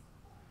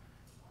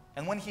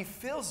 And when He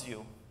fills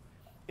you,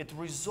 it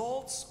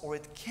results, or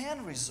it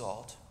can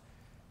result,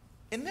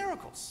 in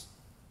miracles.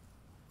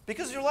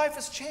 Because your life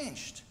has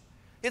changed.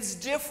 It's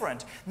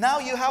different. Now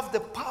you have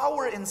the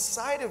power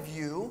inside of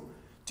you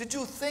to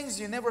do things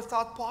you never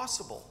thought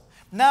possible.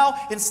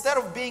 Now, instead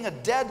of being a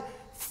dead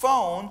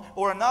phone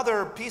or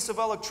another piece of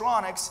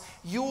electronics,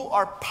 you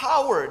are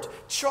powered,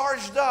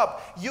 charged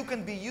up. You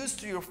can be used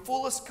to your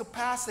fullest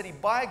capacity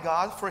by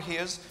God for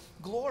His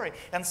glory.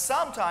 And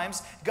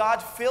sometimes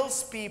God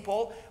fills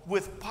people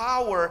with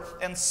power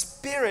and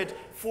spirit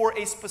for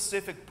a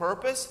specific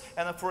purpose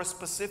and for a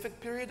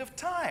specific period of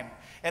time.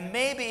 And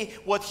maybe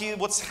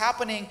what's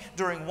happening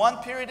during one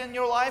period in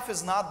your life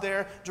is not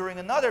there during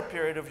another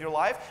period of your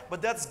life,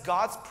 but that's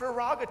God's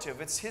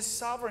prerogative. It's His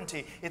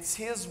sovereignty. It's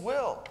His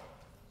will.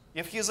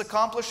 If He has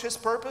accomplished His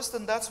purpose,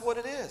 then that's what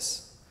it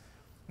is.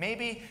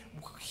 Maybe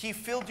He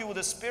filled you with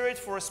the Spirit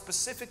for a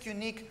specific,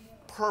 unique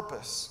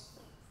purpose.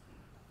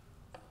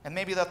 And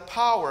maybe that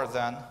power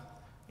then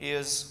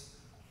is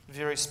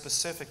very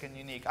specific and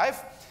unique. I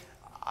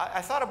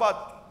thought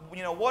about,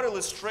 what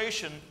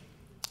illustration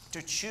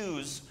to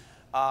choose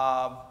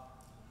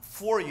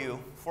for you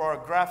for our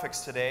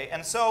graphics today.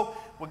 And so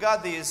we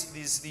got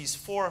these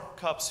 4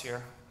 cups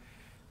here.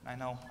 I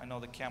know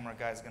the camera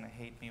guy is going to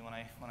hate me when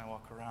I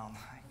walk around.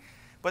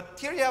 But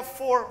here you have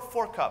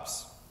four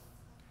cups.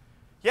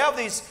 You have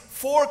these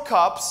 4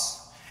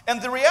 cups,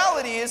 and the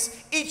reality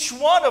is each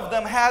one of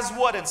them has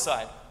what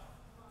inside?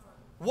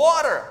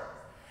 Water.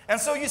 And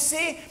so you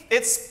see,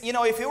 it's,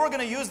 if you were going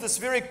to use this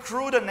very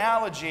crude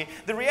analogy,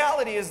 the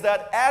reality is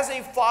that as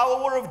a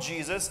follower of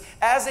Jesus,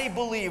 as a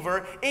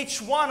believer, each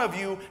one of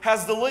you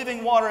has the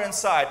living water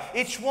inside.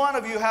 Each one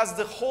of you has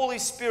the Holy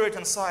Spirit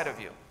inside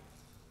of you.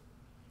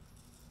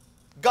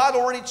 God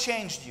already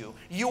changed you.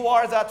 You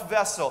are that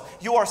vessel.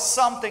 You are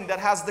something that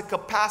has the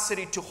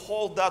capacity to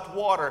hold that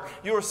water.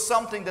 You're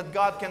something that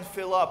God can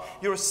fill up.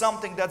 You're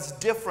something that's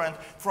different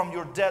from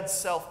your dead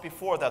self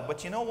before that.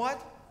 But you know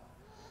what?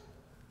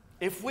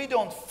 If we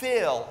don't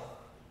fill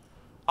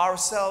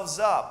ourselves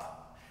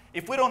up,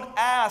 if we don't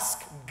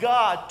ask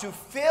God to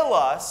fill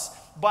us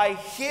by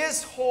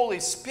His Holy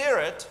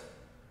Spirit,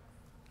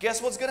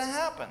 guess what's going to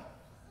happen?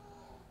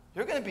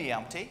 You're going to be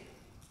empty.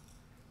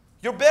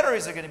 Your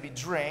batteries are going to be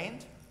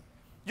drained.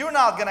 You're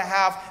not going to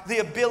have the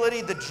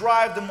ability, the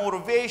drive, the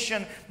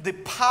motivation, the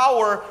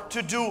power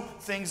to do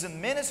things in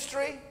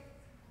ministry,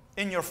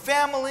 in your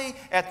family,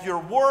 at your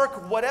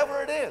work,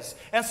 whatever it is.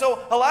 And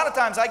so a lot of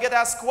times I get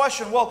asked the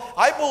question, well,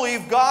 I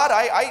believe God,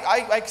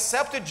 I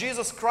accepted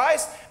Jesus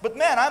Christ, but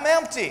man, I'm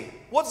empty.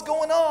 What's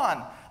going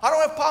on? I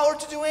don't have power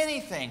to do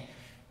anything.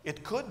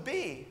 It could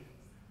be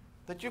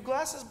that your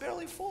glass is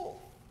barely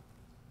full.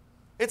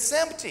 It's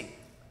empty.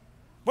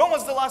 When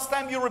was the last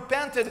time you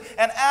repented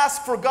and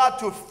asked for God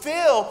to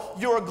fill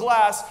your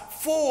glass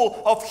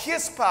full of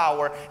His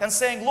power and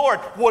saying, Lord,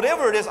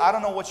 whatever it is, I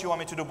don't know what you want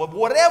me to do, but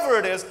whatever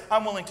it is,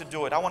 I'm willing to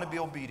do it. I want to be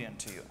obedient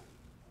to you.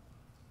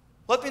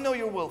 Let me know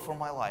your will for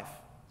my life.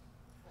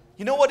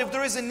 You know what? If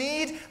there is a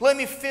need, let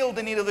me fill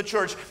the need of the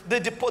church. The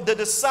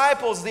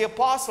disciples, the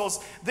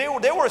apostles, they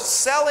were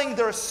selling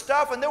their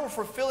stuff and they were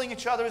fulfilling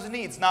each other's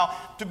needs. Now,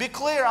 to be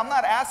clear, I'm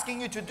not asking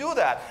you to do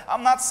that.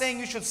 I'm not saying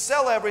you should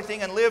sell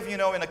everything and live,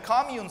 in a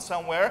commune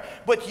somewhere.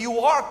 But you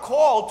are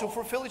called to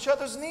fulfill each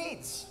other's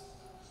needs.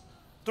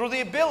 Through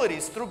the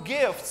abilities, through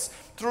gifts,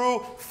 through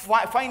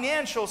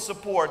financial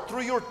support,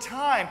 through your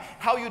time,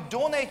 how you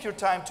donate your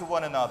time to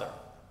one another.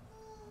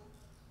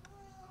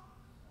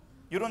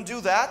 You don't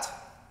do that,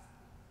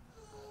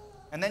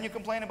 and then you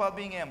complain about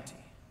being empty.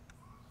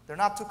 They're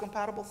not two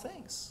compatible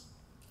things.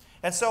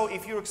 And so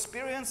if you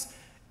experience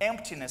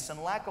emptiness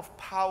and lack of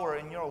power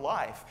in your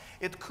life,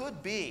 it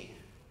could be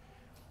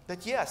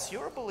that yes,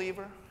 you're a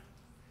believer.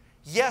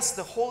 Yes,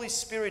 the Holy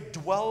Spirit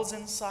dwells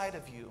inside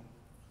of you,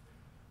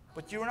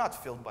 but you're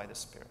not filled by the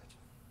Spirit.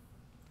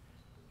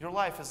 Your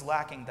life is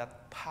lacking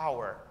that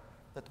power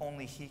that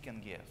only He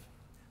can give,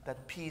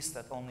 that peace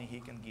that only He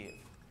can give.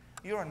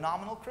 You're a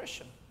nominal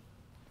Christian.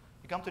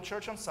 You come to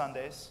church on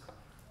Sundays,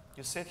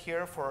 you sit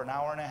here for an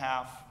hour and a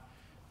half,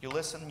 you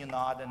listen, you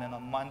nod, and then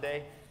on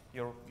Monday,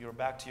 you're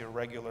back to your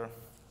regular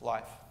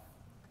life.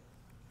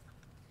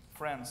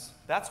 Friends,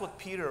 that's what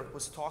Peter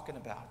was talking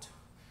about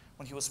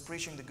when he was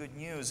preaching the good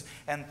news.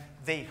 And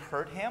they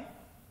heard him,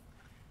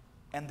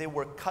 and they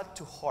were cut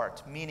to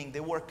heart, meaning they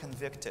were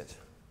convicted.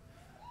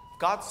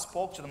 God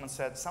spoke to them and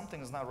said,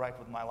 something is not right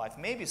with my life.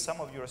 Maybe some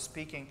of you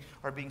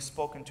are being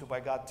spoken to by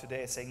God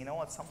today, saying, you know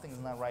what, something is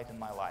not right in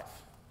my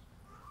life.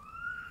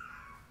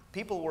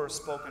 People were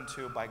spoken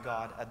to by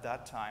God at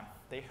that time.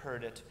 They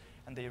heard it,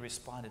 and they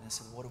responded and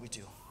said, what do we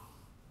do?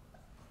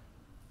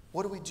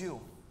 What do we do?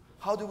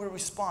 How do we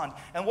respond?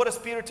 And what does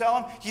Peter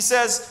tell him? He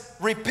says,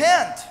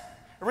 repent.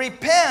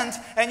 Repent,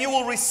 and you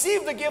will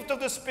receive the gift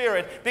of the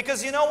Spirit.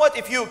 Because you know what?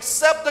 If you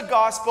accept the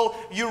gospel,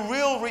 you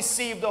will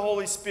receive the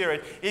Holy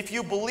Spirit. If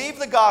you believe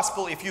the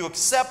gospel, if you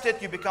accept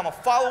it, you become a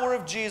follower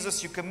of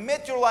Jesus, you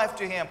commit your life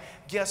to Him,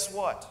 guess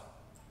what?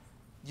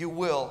 You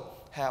will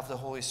have the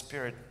Holy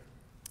Spirit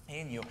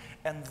in you.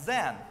 And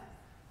then,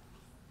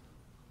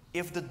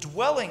 if the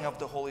dwelling of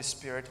the Holy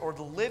Spirit or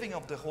the living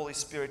of the Holy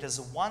Spirit is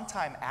a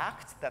one-time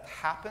act that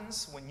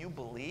happens when you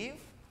believe,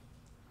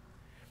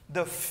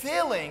 the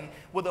filling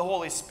with the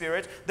Holy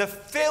Spirit, the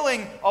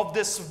filling of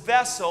this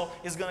vessel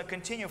is going to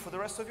continue for the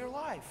rest of your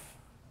life.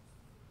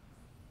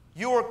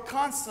 You are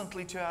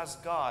constantly to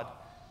ask God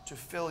to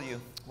fill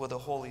you with the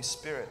Holy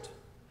Spirit.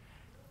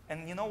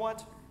 And you know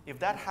what? If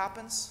that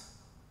happens,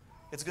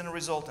 it's going to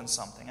result in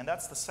something. And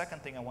that's the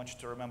second thing I want you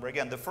to remember.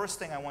 Again, the first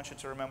thing I want you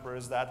to remember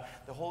is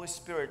that the Holy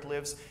Spirit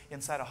lives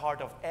inside the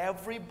heart of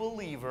every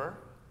believer.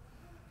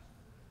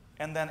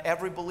 And then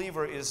every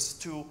believer is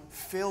to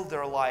fill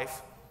their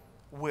life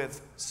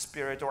with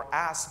Spirit, or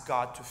ask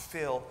God to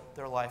fill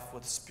their life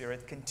with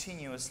Spirit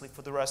continuously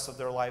for the rest of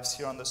their lives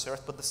here on this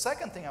earth. But the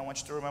second thing I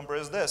want you to remember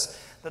is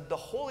this, that the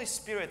Holy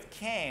Spirit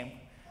came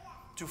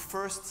to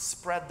first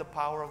spread the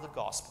power of the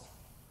gospel.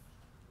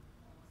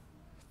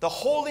 The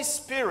Holy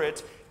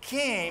Spirit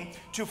came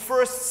to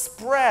first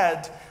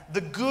spread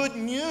the good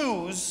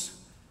news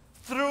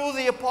through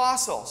the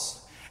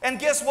apostles. And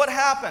guess what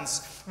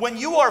happens? When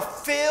you are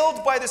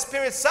filled by the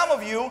Spirit, some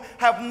of you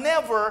have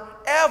never,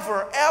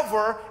 ever,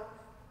 ever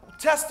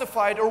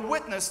testified or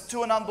witnessed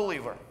to an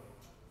unbeliever.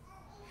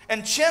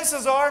 And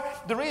chances are,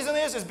 the reason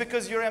is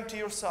because you're empty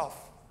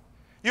yourself.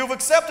 You've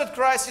accepted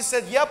Christ, you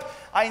said, yep,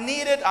 I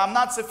need it, I'm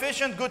not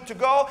sufficient, good to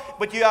go,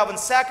 but you haven't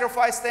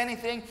sacrificed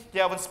anything,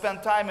 you haven't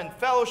spent time in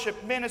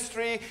fellowship,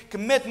 ministry,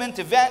 commitment,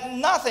 event,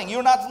 nothing.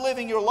 You're not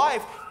living your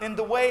life in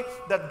the way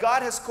that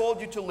God has called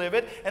you to live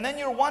it, and then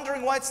you're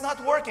wondering why it's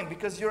not working,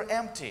 because you're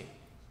empty.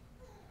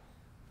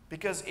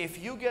 Because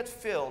if you get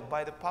filled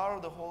by the power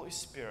of the Holy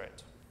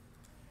Spirit,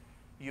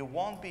 you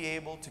won't be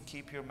able to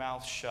keep your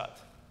mouth shut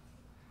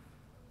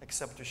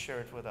except to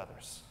share it with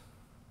others.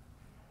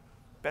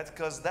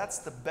 Because that's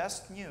the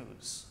best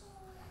news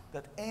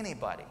that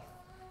anybody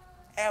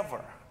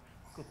ever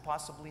could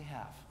possibly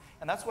have.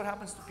 And that's what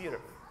happens to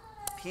Peter.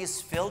 He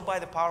is filled by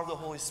the power of the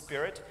Holy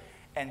Spirit,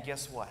 and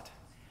guess what?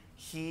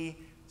 He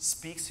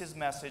speaks his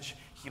message,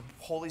 the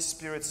Holy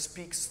Spirit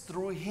speaks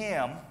through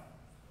him,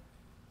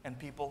 and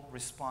people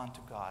respond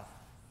to God.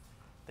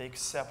 They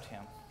accept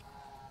Him.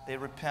 They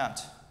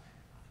repent.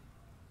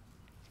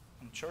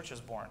 And the church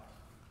is born.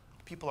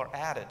 People are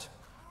added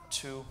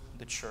to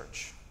the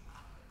church.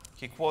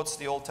 He quotes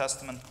the Old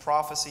Testament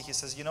prophecy. He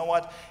says, you know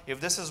what?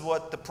 If this is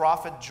what the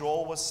prophet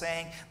Joel was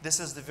saying, this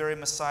is the very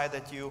Messiah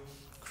that you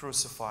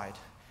crucified.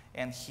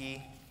 And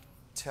he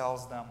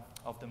tells them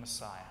of the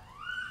Messiah,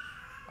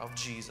 of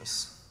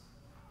Jesus.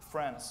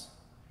 Friends,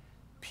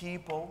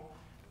 people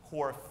who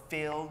are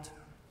filled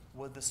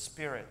with the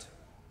Spirit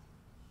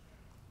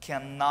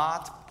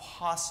cannot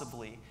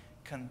possibly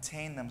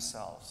contain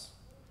themselves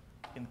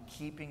in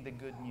keeping the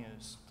good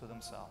news to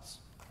themselves.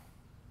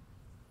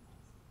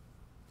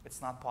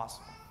 It's not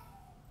possible.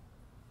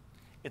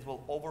 It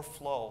will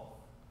overflow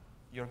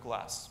your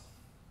glass.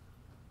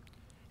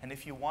 And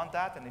if you want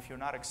that, and if you're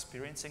not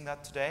experiencing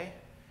that today,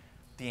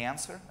 the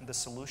answer and the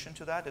solution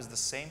to that is the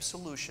same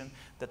solution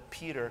that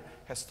Peter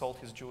has told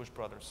his Jewish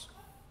brothers.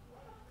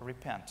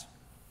 Repent.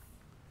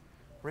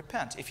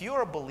 Repent. If you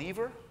are a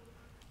believer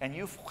and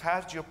you've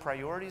had your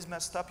priorities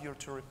messed up, you're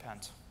to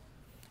repent.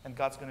 And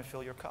God's going to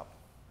fill your cup.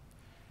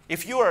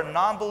 If you are a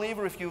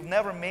non-believer, if you've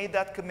never made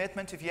that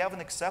commitment, if you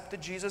haven't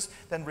accepted Jesus,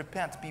 then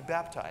repent, be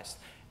baptized,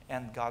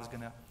 and God's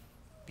going to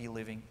be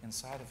living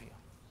inside of you.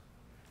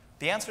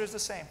 The answer is the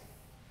same.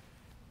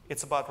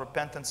 It's about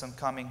repentance and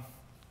coming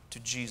to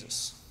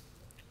Jesus.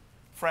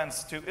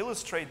 Friends, to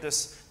illustrate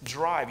this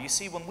drive, you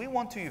see, when we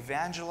want to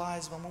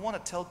evangelize, when we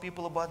want to tell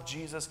people about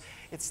Jesus,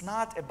 it's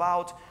not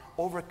about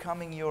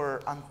overcoming your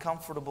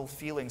uncomfortable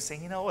feelings,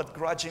 saying, you know what,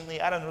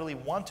 grudgingly, I don't really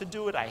want to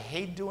do it, I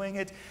hate doing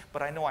it,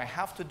 but I know I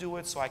have to do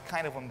it, so I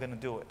kind of am going to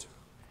do it.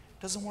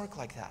 It doesn't work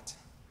like that.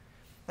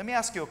 Let me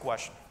ask you a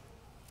question.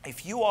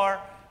 If you are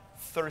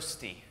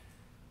thirsty,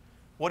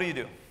 what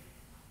do?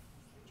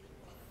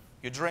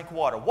 You drink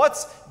water.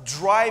 What's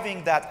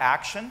driving that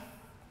action?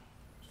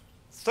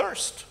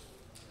 Thirst.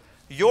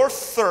 Your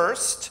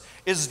thirst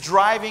is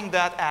driving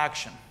that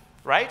action,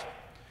 right?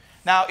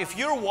 Now, if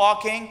you're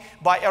walking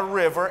by a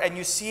river and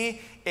you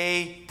see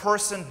a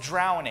person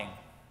drowning,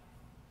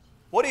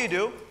 what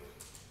do?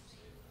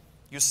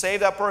 You save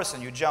that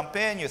person. You jump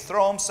in, you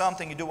throw him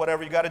something, you do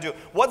whatever you got to do.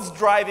 What's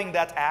driving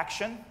that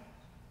action?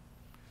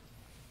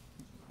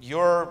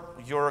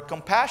 Your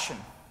compassion.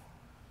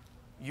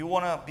 You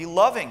want to be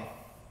loving.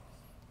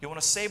 You want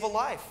to save a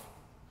life.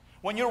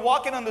 When you're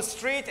walking on the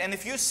street and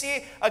if you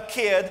see a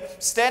kid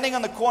standing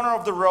on the corner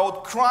of the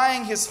road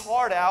crying his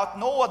heart out,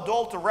 no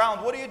adult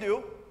around, what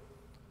do?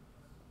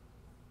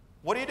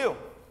 What do?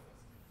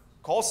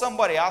 Call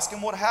somebody, ask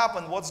him what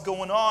happened, what's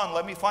going on,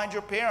 let me find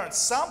your parents,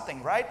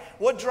 something, right?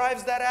 What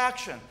drives that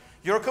action?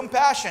 Your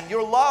compassion,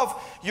 your love,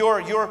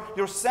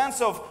 your sense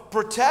of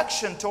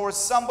protection towards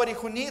somebody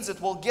who needs it.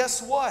 Well,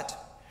 guess what?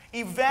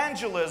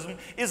 Evangelism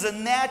is a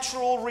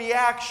natural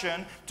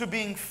reaction to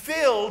being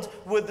filled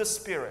with the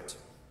Spirit.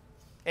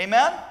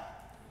 Amen?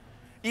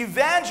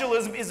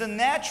 Evangelism is a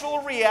natural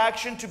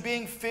reaction to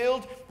being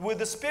filled with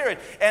the Spirit.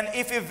 And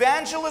if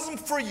evangelism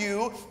for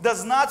you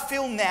does not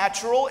feel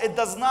natural, it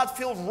does not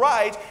feel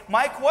right,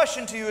 my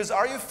question to you is,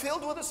 are you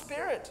filled with the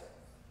Spirit?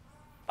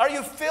 Are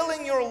you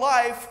filling your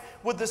life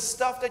with the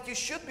stuff that you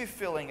should be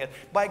filling it?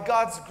 By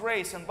God's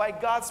grace and by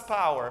God's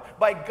power,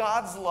 by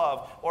God's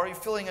love? Or are you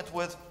filling it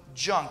with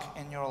junk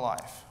in your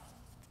life?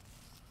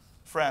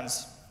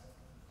 Friends,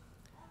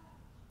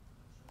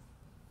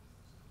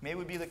 may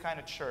we be the kind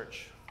of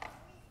church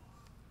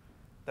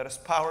that is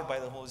powered by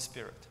the Holy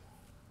Spirit,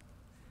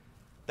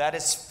 that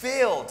is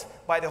filled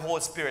by the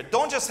Holy Spirit.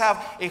 Don't just have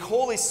a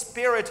Holy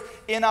Spirit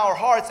in our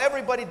hearts.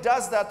 Everybody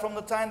does that from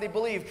the time they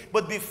believe.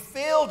 But be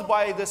filled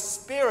by the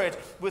Spirit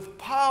with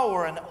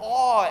power and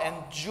awe and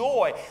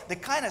joy. The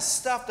kind of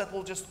stuff that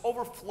will just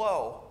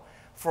overflow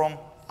from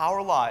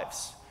our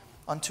lives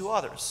unto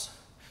others.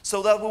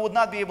 So that we would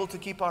not be able to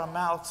keep our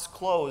mouths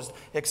closed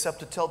except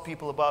to tell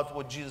people about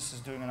what Jesus is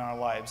doing in our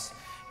lives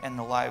and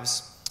the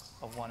lives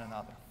of one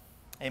another.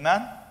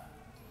 Amen?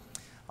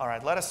 All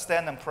right, let us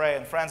stand and pray.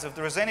 And friends, if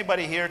there is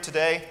anybody here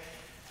today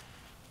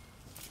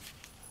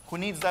who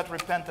needs that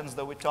repentance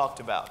that we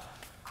talked about,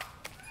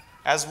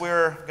 as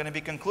we're going to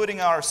be concluding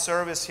our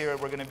service here,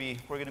 we're going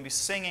to be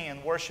singing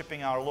and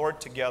worshiping our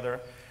Lord together.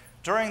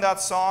 During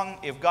that song,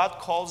 if God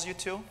calls you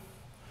to,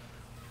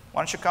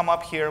 why don't you come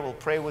up here, we'll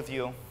pray with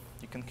you.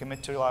 You can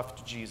commit your life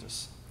to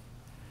Jesus.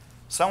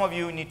 Some of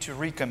you need to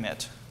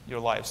recommit your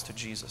lives to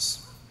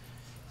Jesus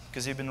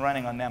because you've been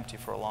running on empty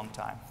for a long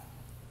time.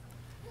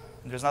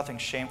 And there's nothing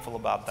shameful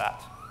about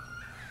that.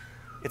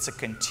 It's a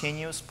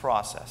continuous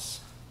process,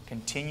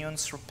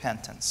 continuous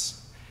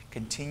repentance,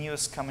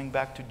 continuous coming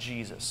back to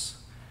Jesus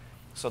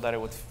so that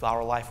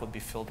our life would be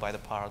filled by the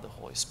power of the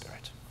Holy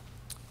Spirit.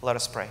 Let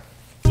us pray.